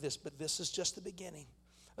trusted you with this, but this is just the beginning.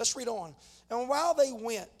 Let's read on. And while they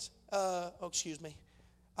went, I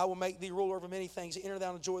will make thee ruler over many things. Enter thou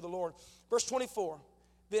in the joy of the Lord. Verse 24.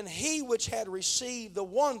 Then he which had received the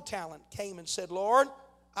 1 talent came and said, Lord,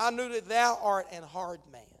 I knew that thou art an hard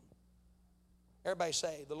man. Everybody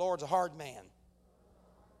say, the Lord's a hard man.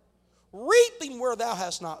 Reaping where thou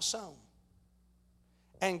hast not sown,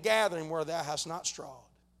 and gathering where thou hast not strawed.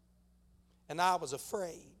 And I was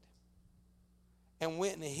afraid, and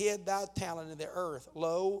went and hid thy talent in the earth.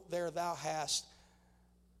 Lo, there thou hast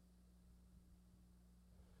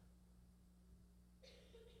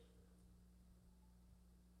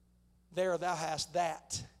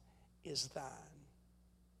that is thine.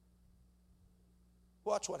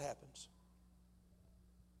 Watch what happens.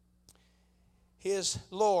 His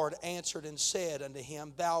Lord answered and said unto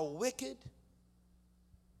him, thou wicked.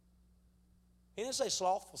 He didn't say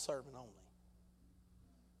slothful servant only.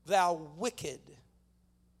 Thou wicked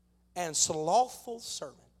and slothful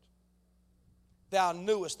servant. Thou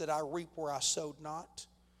knewest that I reap where I sowed not,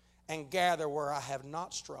 and gather where I have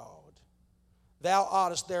not strawed. Thou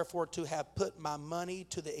oughtest therefore to have put my money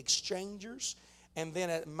to the exchangers, and then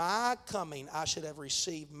at my coming I should have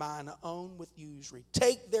received mine own with usury.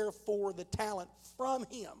 Take therefore the talent from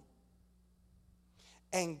him,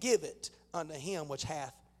 and give it unto him which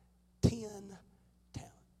hath 10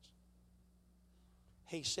 talents.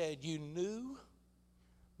 He said, you knew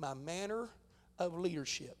my manner of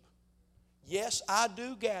leadership. Yes, I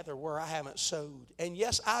do gather where I haven't sowed. And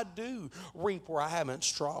yes, I do reap where I haven't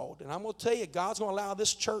strawed. And I'm going to tell you, God's going to allow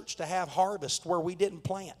this church to have harvest where we didn't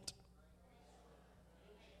plant.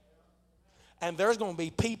 And there's going to be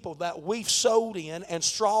people that we've sowed in and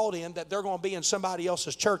strawed in that they're going to be in somebody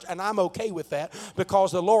else's church. And I'm okay with that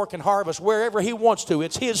because the Lord can harvest wherever He wants to.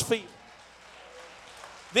 It's His field.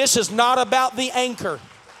 This is not about the anchor.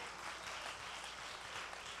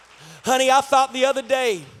 Honey, I thought the other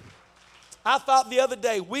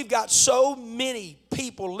day, we've got so many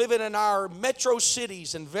people living in our metro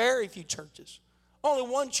cities and very few churches. Only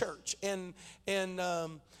one church in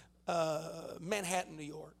Manhattan, New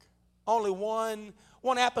York. Only one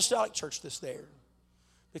apostolic church that's there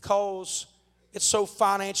because it's so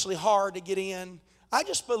financially hard to get in. I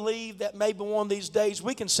just believe that maybe one of these days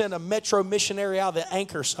we can send a metro missionary out of the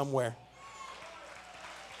anchor somewhere.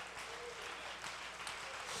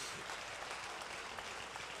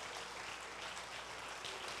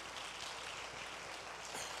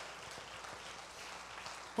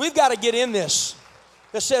 We've got to get in this.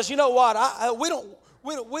 That says, you know what? We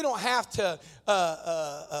don't have to.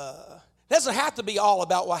 It doesn't have to be all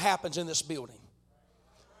about what happens in this building.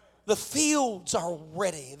 The fields are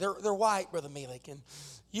ready. They're white, Brother Melik, and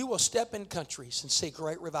you will step in countries and see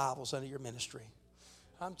great revivals under your ministry.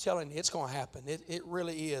 I'm telling you, it's going to happen. It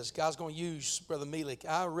really is. God's going to use Brother Melik.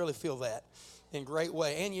 I really feel that in a great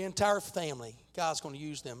way. And your entire family, God's going to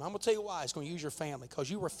use them. I'm going to tell you why He's going to use your family, because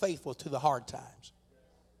you were faithful to the hard times.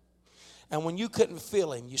 And when you couldn't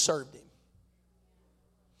feel Him, you served Him.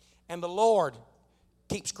 And the Lord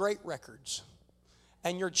keeps great records.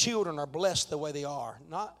 And your children are blessed the way they are.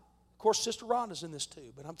 Of course, Sister Rhonda's in this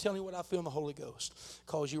too. But I'm telling you what I feel in the Holy Ghost.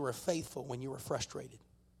 Because you were faithful when you were frustrated.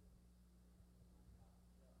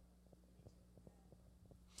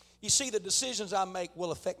 You see, the decisions I make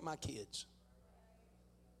will affect my kids.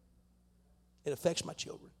 It affects my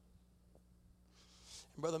children.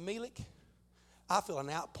 And Brother Melik, I feel an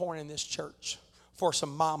outpouring in this church for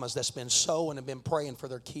some mamas that's been sowing and been praying for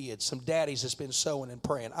their kids. Some daddies that's been sowing and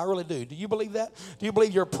praying. I really do. Do you believe that? Do you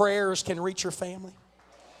believe your prayers can reach your family?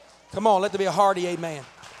 Come on, let there be a hearty amen.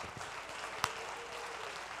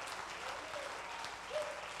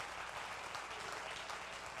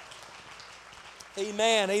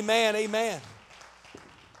 Amen, amen, amen.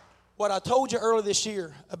 What I told you earlier this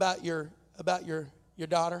year about your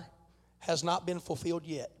daughter has not been fulfilled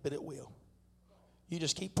yet, but it will. You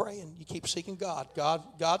just keep praying. You keep seeking God.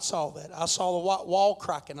 God saw that. I saw the wall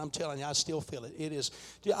cracking. I'm telling you, I still feel it. It is.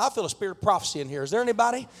 I feel a spirit of prophecy in here. Is there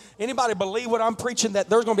anybody? Anybody believe what I'm preaching, that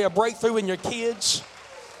there's going to be a breakthrough in your kids?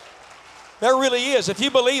 There really is. If you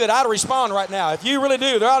believe it, I'd respond right now. If you really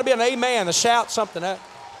do, there ought to be an amen, a shout, something.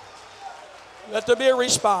 Let there be a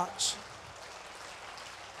response.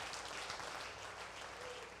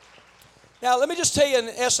 Now, let me just tell you in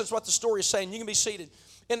essence what the story is saying. You can be seated.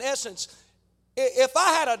 In essence, if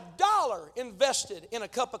I had $1 invested in a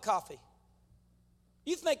cup of coffee,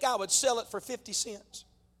 You think I would sell it for 50 cents?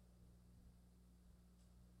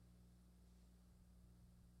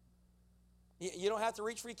 You don't have to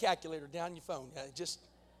reach for your calculator down your phone. Just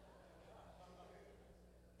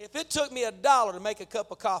if it took me $1 to make a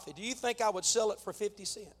cup of coffee, do you think I would sell it for 50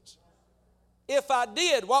 cents? If I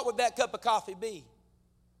did, what would that cup of coffee be?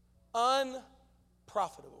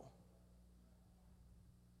 Unprofitable.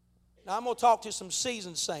 Now, I'm going to talk to some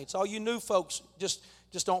seasoned saints. All you new folks, just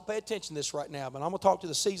don't pay attention to this right now, but I'm going to talk to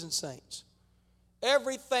the seasoned saints.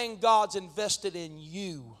 Everything God's invested in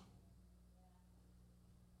you,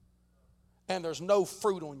 and there's no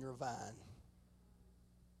fruit on your vine.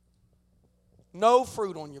 No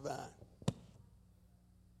fruit on your vine.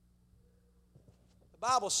 The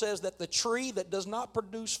Bible says that the tree that does not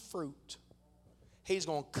produce fruit, He's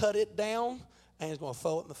going to cut it down and He's going to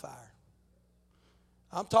throw it in the fire.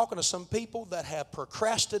 I'm talking to some people that have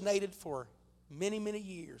procrastinated for many, many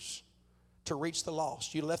years to reach the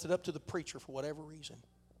lost. You left it up to the preacher for whatever reason.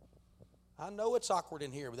 I know it's awkward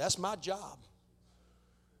in here, but that's my job.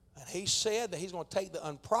 And He said that He's going to take the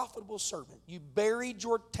unprofitable servant. You buried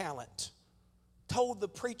your talent. Told the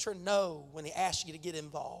preacher no when he asked you to get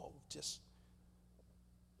involved. Just,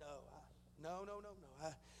 no.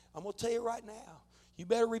 I'm going to tell you right now, you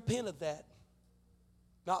better repent of that.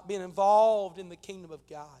 Not being involved in the kingdom of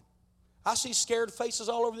God. I see scared faces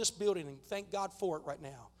all over this building, and thank God for it right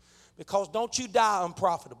now. Because don't you die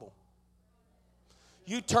unprofitable.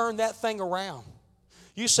 You turn that thing around.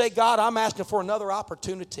 You say, God, I'm asking for another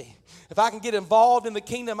opportunity. If I can get involved in the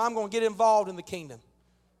kingdom, I'm going to get involved in the kingdom.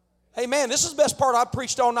 Hey, man, this is the best part I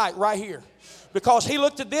preached all night right here. Because He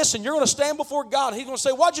looked at this, and you're going to stand before God, and He's going to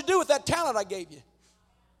say, what'd you do with that talent I gave you?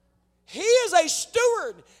 He is a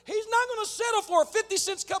steward. He's not going to settle for a 50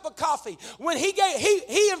 cents cup of coffee when he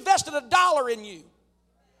invested $1 in you.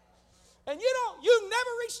 And you've never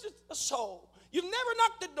reached a soul. You've never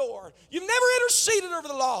knocked the door. You've never interceded over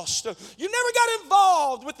the lost. You never got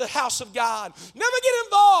involved with the house of God. Never get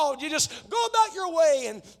involved. You just go about your way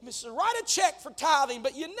and write a check for tithing,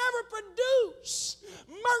 but you never produce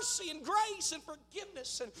mercy and grace and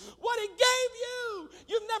forgiveness. And what He gave you,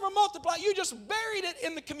 you've never multiplied. You just buried it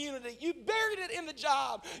in the community. You buried it in the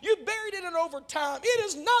job. You buried it in overtime. It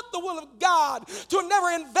is not the will of God to have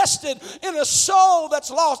never invested in a soul that's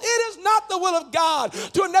lost. It is not the will of God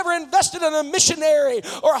to have never invested in a missionary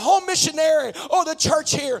or a home missionary or the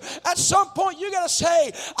church here. At some point you got to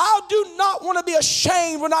say, I do not want to be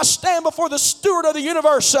ashamed when I stand before the steward of the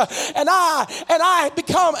universe and I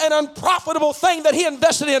become an unprofitable thing that He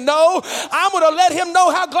invested in. No, I'm going to let Him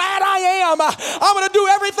know how glad I am. I'm going to do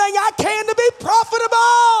everything I can to be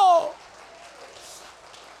profitable.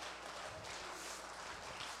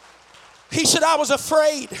 He said, I was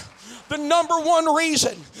afraid. The number one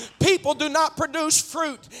reason people do not produce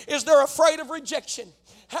fruit is they're afraid of rejection.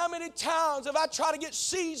 How many times have I tried to get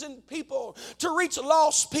seasoned people to reach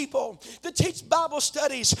lost people, to teach Bible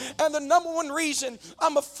studies, and the number one reason,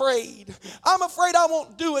 I'm afraid. I'm afraid I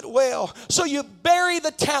won't do it well. So you bury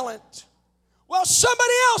the talent. Well,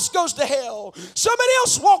 somebody else goes to hell. Somebody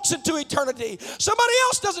else walks into eternity. Somebody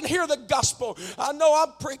else doesn't hear the gospel. I know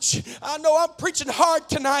I'm preaching hard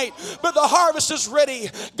tonight, but the harvest is ready.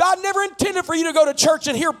 God never intended for you to go to church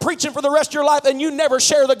and hear preaching for the rest of your life and you never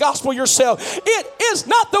share the gospel yourself. It is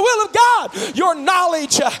not the will of God. Your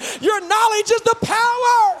knowledge is the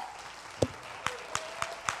power.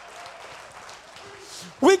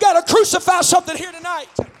 We got to crucify something here tonight.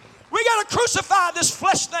 We got to crucify this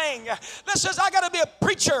flesh thing that says I got to be a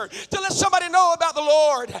preacher to let somebody know about the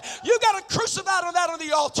Lord. You got to crucify that on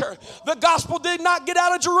the altar. The gospel did not get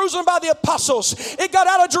out of Jerusalem by the apostles. It got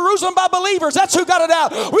out of Jerusalem by believers. That's who got it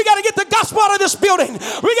out. We got to get the gospel out of this building.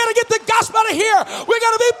 We got to get the gospel out of here. We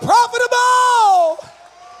got to be profitable.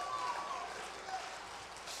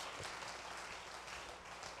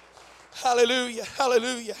 Hallelujah,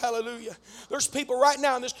 hallelujah, hallelujah. There's people right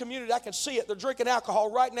now in this community, I can see it. They're drinking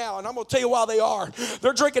alcohol right now, and I'm going to tell you why they are.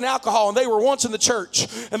 They're drinking alcohol, and they were once in the church.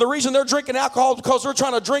 And the reason they're drinking alcohol is because they're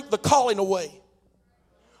trying to drink the calling away.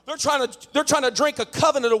 They're trying to drink a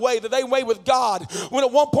covenant away that they made with God. When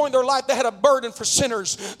at one point in their life they had a burden for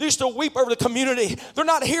sinners. They used to weep over the community. They're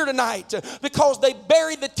not here tonight because they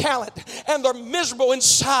buried the talent and they're miserable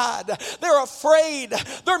inside. They're afraid.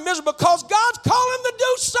 They're miserable because God's calling them to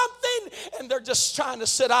do something and they're just trying to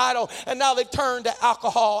sit idle. And now they've turned to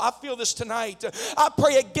alcohol. I feel this tonight. I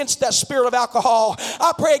pray against that spirit of alcohol.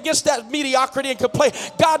 I pray against that mediocrity and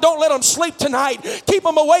complaint. God, don't let them sleep tonight. Keep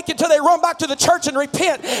them awake until they run back to the church and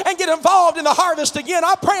repent and get involved in the harvest again.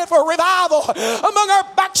 I'm praying for a revival among our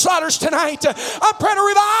backsliders tonight. I'm praying a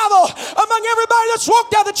revival among everybody that's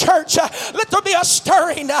walked out of the church. Let there be a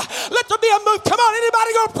stirring. Let there be a move. Come on,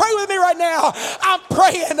 anybody gonna pray with me right now? I'm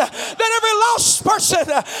praying that every lost person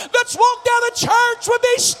that's walked out of the church would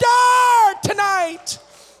be stirred tonight.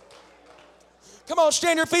 Come on,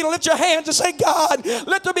 stand your feet and lift your hands and say, God,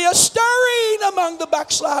 let there be a stirring among the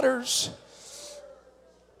backsliders.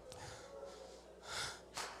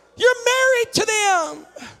 You're married to them.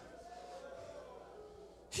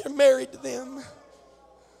 You're married to them.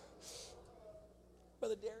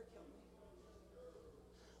 Brother Derek.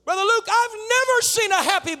 Brother Luke, I've never seen a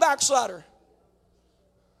happy backslider.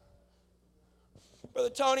 Brother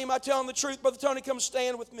Tony, am I telling the truth? Brother Tony, come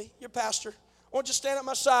stand with me. Your pastor. I want you to stand at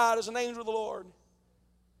my side as an angel of the Lord.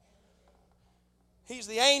 He's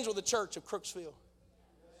the angel of the church of Crooksville.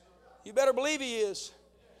 You better believe he is.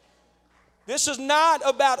 This is not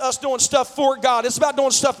about us doing stuff for God. It's about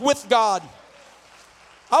doing stuff with God.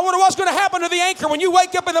 I wonder what's going to happen to the anchor when you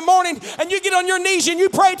wake up in the morning and you get on your knees and you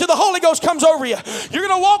pray till the Holy Ghost comes over you. You're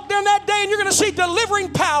going to walk down that day and you're going to see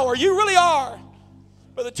delivering power. You really are.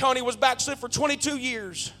 Brother Tony was backslid for 22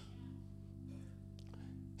 years.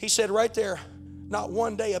 He said right there, not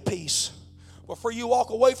one day of peace. Before you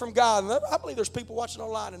walk away from God, and I believe there's people watching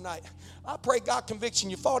online tonight. I pray God convicts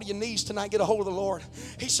you fall to your knees tonight, get a hold of the Lord.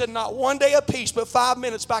 He said, not one day of peace, but 5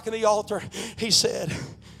 minutes back in the altar. He said,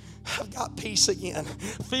 I've got peace again.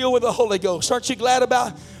 Filled with the Holy Ghost. Aren't you glad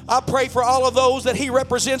about it? I pray for all of those that he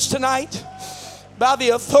represents tonight by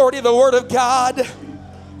the authority of the Word of God.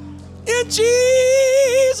 In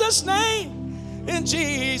Jesus' name. In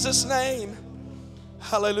Jesus' name.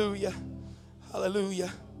 Hallelujah.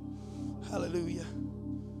 Hallelujah. Hallelujah.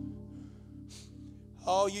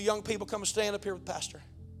 Oh, you young people, come and stand up here with Pastor.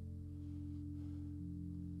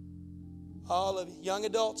 All of you, young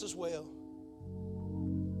adults as well.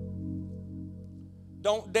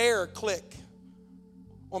 Don't dare click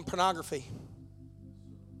on pornography.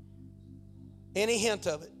 Any hint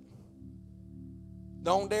of it.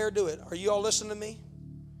 Don't dare do it. Are you all listening to me?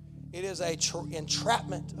 It is a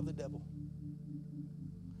entrapment of the devil.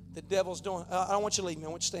 The devil's doing. I don't want you to leave me. I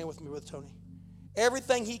want you to stand with me, Brother Tony.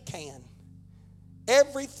 Everything he can,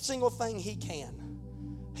 every single thing he can,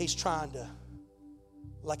 he's trying to,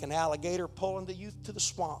 like an alligator pulling the youth to the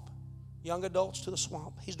swamp, young adults to the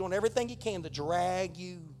swamp. He's doing everything he can to drag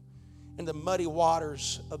you in the muddy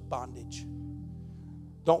waters of bondage.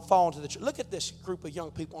 Don't fall into the church. Look at this group of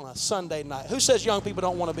young people on a Sunday night. Who says young people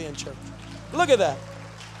don't want to be in church? Look at that.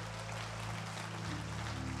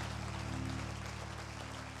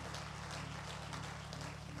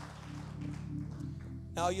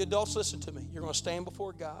 Now, you adults, listen to me. You're going to stand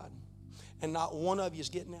before God, and not one of you is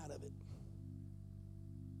getting out of it.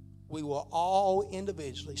 We will all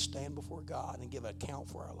individually stand before God and give an account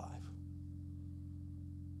for our life.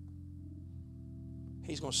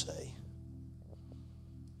 He's going to say,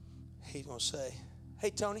 hey,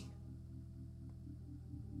 Tony,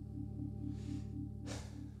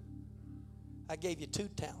 I gave you 2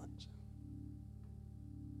 talents.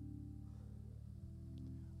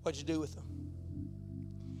 What'd you do with them?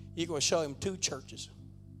 You're going to show him 2 churches.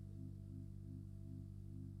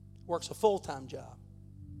 Works a full-time job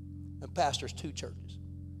and pastors 2 churches.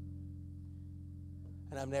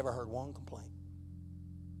 And I've never heard one complaint.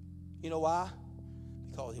 You know why?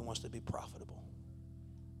 Because he wants to be profitable.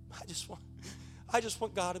 I just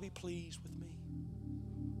want God to be pleased with me.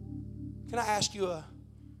 Can I ask you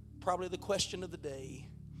probably the question of the day?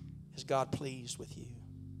 Is God pleased with you?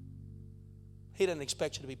 He doesn't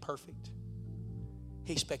expect you to be perfect.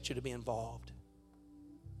 He expects you to be involved.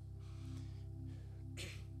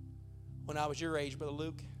 When I was your age, Brother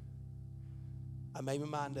Luke, I made my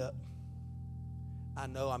mind up. I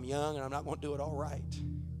know I'm young and I'm not going to do it all right.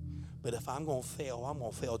 But if I'm going to fail, I'm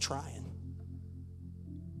going to fail trying.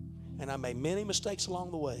 And I made many mistakes along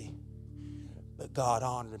the way. But God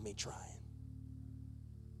honored me trying.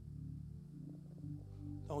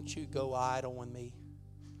 Don't you go idle on me.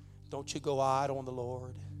 Don't you go idle on the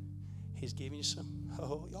Lord. He's giving you some.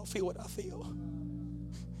 Oh, y'all feel what I feel.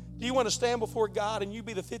 Do you want to stand before God and you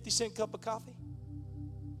be the 50-cent cup of coffee?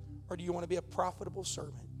 Or do you want to be a profitable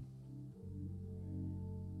servant?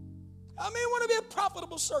 I mean, want to be a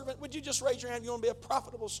profitable servant. Would you just raise your hand if you want to be a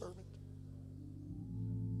profitable servant?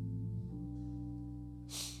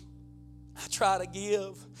 I try to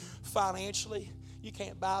give financially. You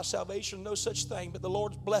can't buy salvation, no such thing. But the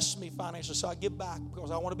Lord's blessed me financially, so I give back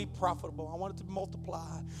because I want to be profitable. I want it to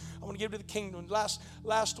multiply. I want to give to the kingdom.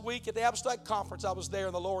 Last week at the Apostolic Conference, I was there,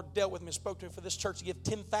 and the Lord dealt with me and spoke to me for this church to give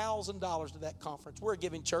 $10,000 to that conference. We're a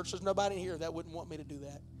giving church. There's nobody in here that wouldn't want me to do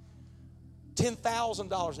that.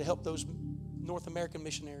 $10,000 to help those North American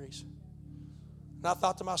missionaries. And I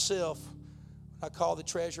thought to myself, I called the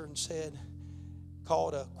treasurer and said,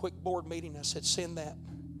 called a quick board meeting. I said, send that.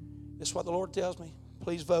 This is what the Lord tells me.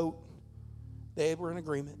 Please vote. They were in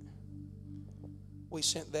agreement. We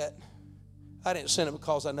sent that. I didn't send it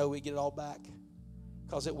because I know we get it all back.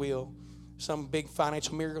 Because it will. Some big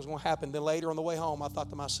financial miracle is going to happen. Then later on the way home, I thought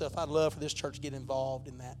to myself, I'd love for this church to get involved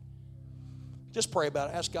in that. Just pray about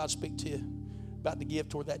it. Ask God to speak to you about to give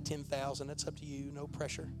toward that $10,000. That's up to you. No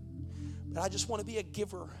pressure. But I just want to be a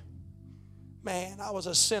giver. Man, I was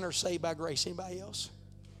a sinner saved by grace. Anybody else?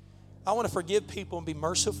 I want to forgive people and be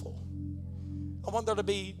merciful. I want there to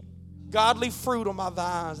be godly fruit on my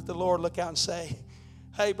vines that the Lord look out and say,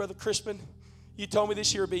 hey, Brother Crispin, you told me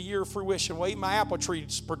this year would be a year of fruition. Well, even my apple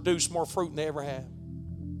trees produce more fruit than they ever have.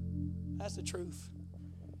 That's the truth.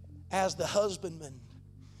 As the husbandman,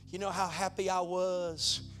 you know how happy I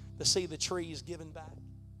was to see the trees given back.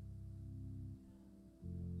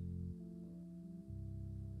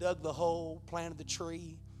 Dug the hole, planted the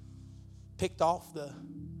tree, picked off the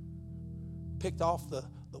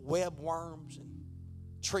web worms and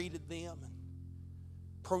treated them and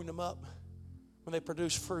pruned them up. When they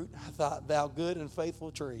produced fruit, I thought, thou good and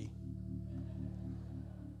faithful tree.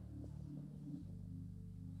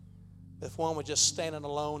 If one was just standing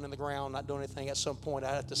alone in the ground, not doing anything, at some point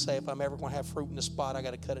I'd have to say, if I'm ever going to have fruit in the spot, I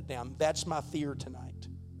got to cut it down. That's my fear tonight.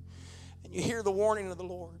 And you hear the warning of the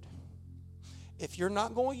Lord. If you're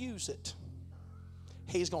not going to use it,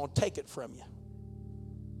 He's going to take it from you.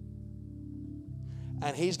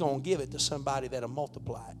 And He's going to give it to somebody that'll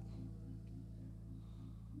multiply it.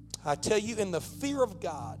 I tell you, in the fear of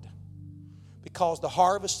God, because the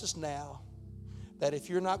harvest is now, that if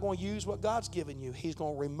you're not going to use what God's given you, He's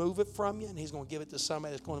going to remove it from you, and He's going to give it to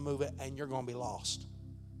somebody that's going to move it, and you're going to be lost.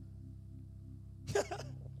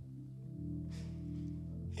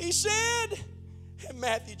 He said in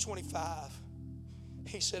Matthew 25,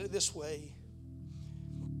 He said it this way.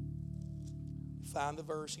 Find the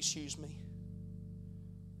verse, excuse me.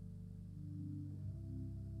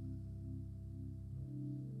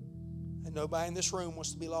 And nobody in this room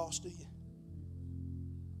wants to be lost, do you?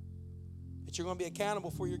 But you're going to be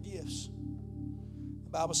accountable for your gifts. The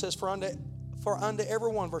Bible says, for unto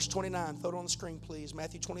everyone, verse 29, throw it on the screen, please.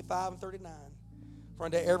 Matthew 25 and 39. For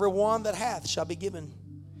unto everyone that hath shall be given,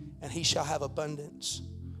 and he shall have abundance.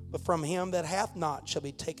 But from him that hath not shall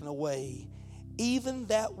be taken away, even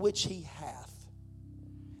that which he hath.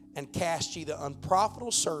 And cast ye the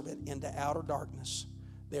unprofitable servant into outer darkness.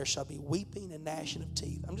 There shall be weeping and gnashing of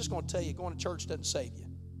teeth. I'm just going to tell you, going to church doesn't save you.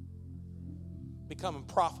 Becoming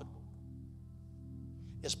profitable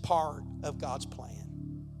is part of God's plan.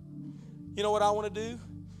 You know what I want to do?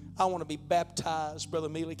 I want to be baptized, Brother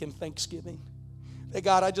Mealik, in Thanksgiving. Hey,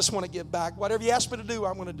 God, I just want to give back. Whatever you ask me to do,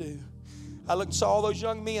 I'm going to do. I looked and saw all those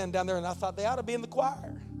young men down there, and I thought they ought to be in the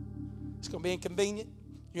choir. It's going to be inconvenient.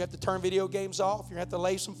 You have to turn video games off. You're going to have to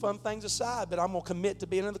lay some fun things aside. But I'm going to commit to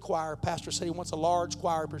being in the choir. Pastor said he wants a large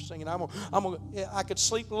choir per singing. I could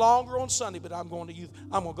sleep longer on Sunday, but I'm going to youth.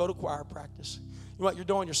 I'm going to go to choir practice. You know what you're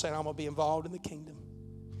doing? You're saying, I'm going to be involved in the kingdom.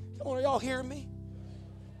 Come on, are y'all hearing me?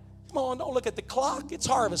 Come on, don't look at the clock. It's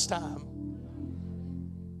harvest time.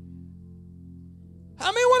 How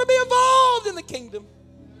many want to be involved in the kingdom?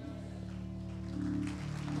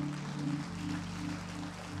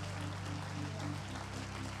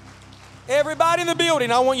 Everybody in the building,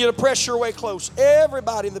 I want you to press your way close.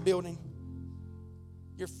 Everybody in the building.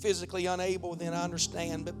 You're physically unable, then I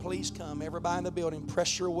understand, but please come. Everybody in the building,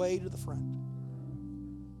 press your way to the front.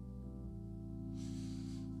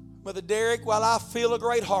 Brother Derek, while I feel a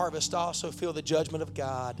great harvest, I also feel the judgment of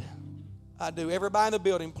God. I do. Everybody in the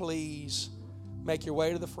building, please make your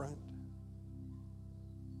way to the front.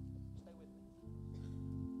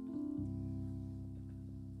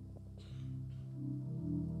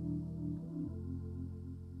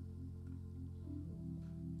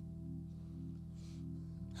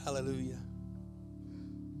 Hallelujah.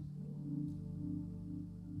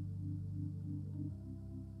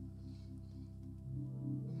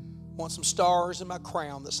 I want some stars in my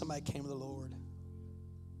crown that somebody came to the Lord.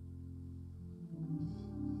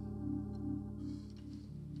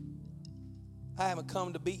 I haven't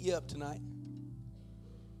come to beat you up tonight.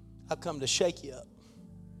 I've come to shake you up.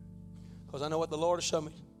 Because I know what the Lord has shown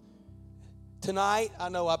me. Tonight, I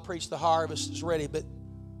know I preached the harvest is ready, but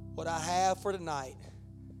What I have for tonight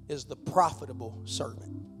is the profitable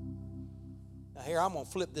servant. Now here, I'm going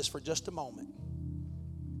to flip this for just a moment.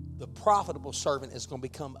 The profitable servant is going to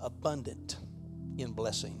become abundant in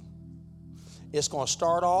blessing. It's going to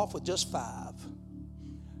start off with just 5,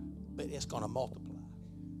 but it's going to multiply.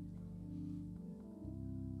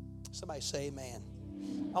 Somebody say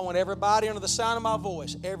amen. I want everybody under the sound of my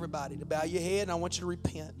voice, everybody, to bow your head, and I want you to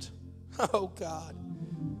repent. Oh, God.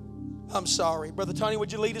 I'm sorry. Brother Tony,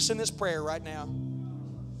 would you lead us in this prayer right now?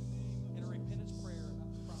 In a repentance prayer.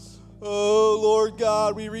 Oh, Lord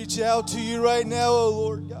God, we reach out to you right now, oh,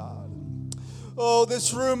 Lord God. Oh,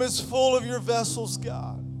 this room is full of your vessels,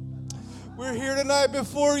 God. We're here tonight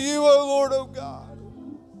before you, oh, Lord, oh, God,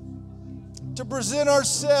 to present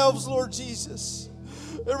ourselves, Lord Jesus,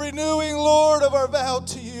 a renewing, Lord, of our vow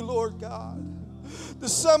to you, Lord God. The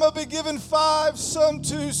some have been given 5, some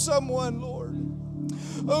 2, some 1, Lord.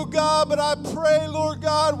 Oh, God, but I pray, Lord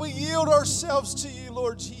God, we yield ourselves to you,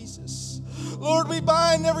 Lord Jesus. Lord, we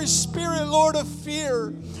bind every spirit, Lord, of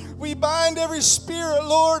fear. We bind every spirit,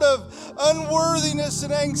 Lord, of unworthiness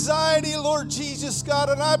and anxiety, Lord Jesus, God.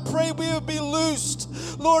 And I pray we would be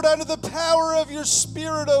loosed, Lord, under the power of your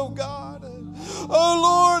Spirit, oh God. Oh,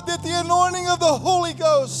 Lord, that the anointing of the Holy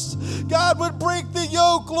Ghost, God, would break the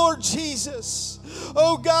yoke, Lord Jesus.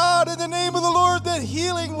 Oh, God, in the name of the Lord, that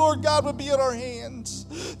healing, Lord God, would be in our hands.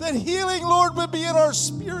 That healing, Lord, would be in our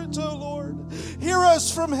spirit, oh, Lord. Hear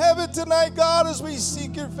us from heaven tonight, God, as we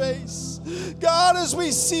seek your face. God, as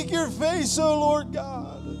we seek your face, oh, Lord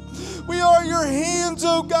God. We are your hands,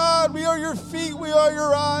 oh God. We are your feet. We are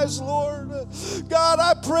your eyes, Lord. God,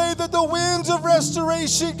 I pray that the winds of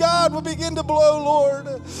restoration, God, will begin to blow, Lord.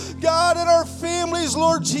 God, in our families,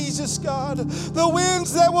 Lord Jesus, God. The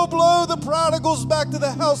winds that will blow the prodigals back to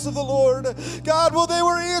the house of the Lord. God, will they will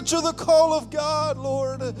answer the call of God,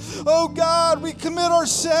 Lord. Oh God, we commit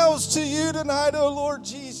ourselves to you tonight, oh Lord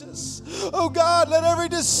Jesus. Oh God, let every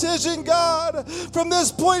decision, God, from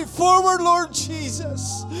this point forward, Lord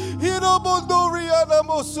Jesus.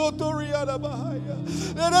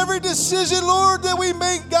 Let every decision, Lord, that we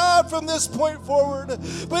make, God, from this point forward,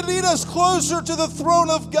 but lead us closer to the throne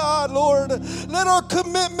of God, Lord. Let our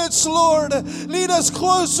commitments, Lord, lead us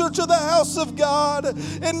closer to the house of God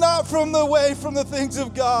and not from the things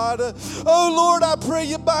of God. Oh, Lord, I pray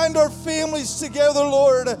you bind our families together,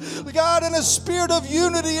 Lord. God, in a spirit of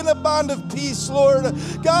unity and a bond of peace, Lord.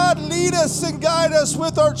 God, lead us and guide us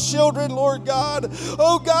with our children, Lord God.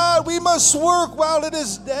 Oh, God, we must work while it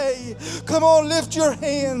is day. Come on, lift your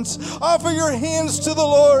hands. Offer your hands to the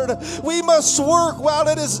Lord. We must work while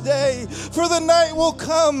it is day, for the night will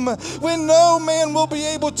come when no man will be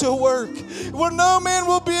able to work. When no man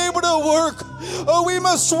will be able to work. Oh, we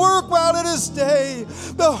must work while it is day.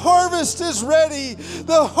 The harvest is ready.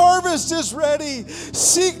 The harvest is ready.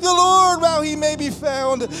 Seek the Lord while he may be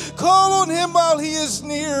found. Call on him while he is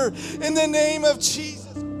near. In the name of Jesus.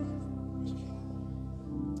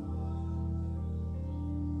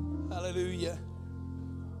 Hallelujah.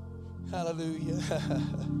 Hallelujah.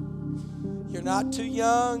 You're not too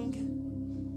young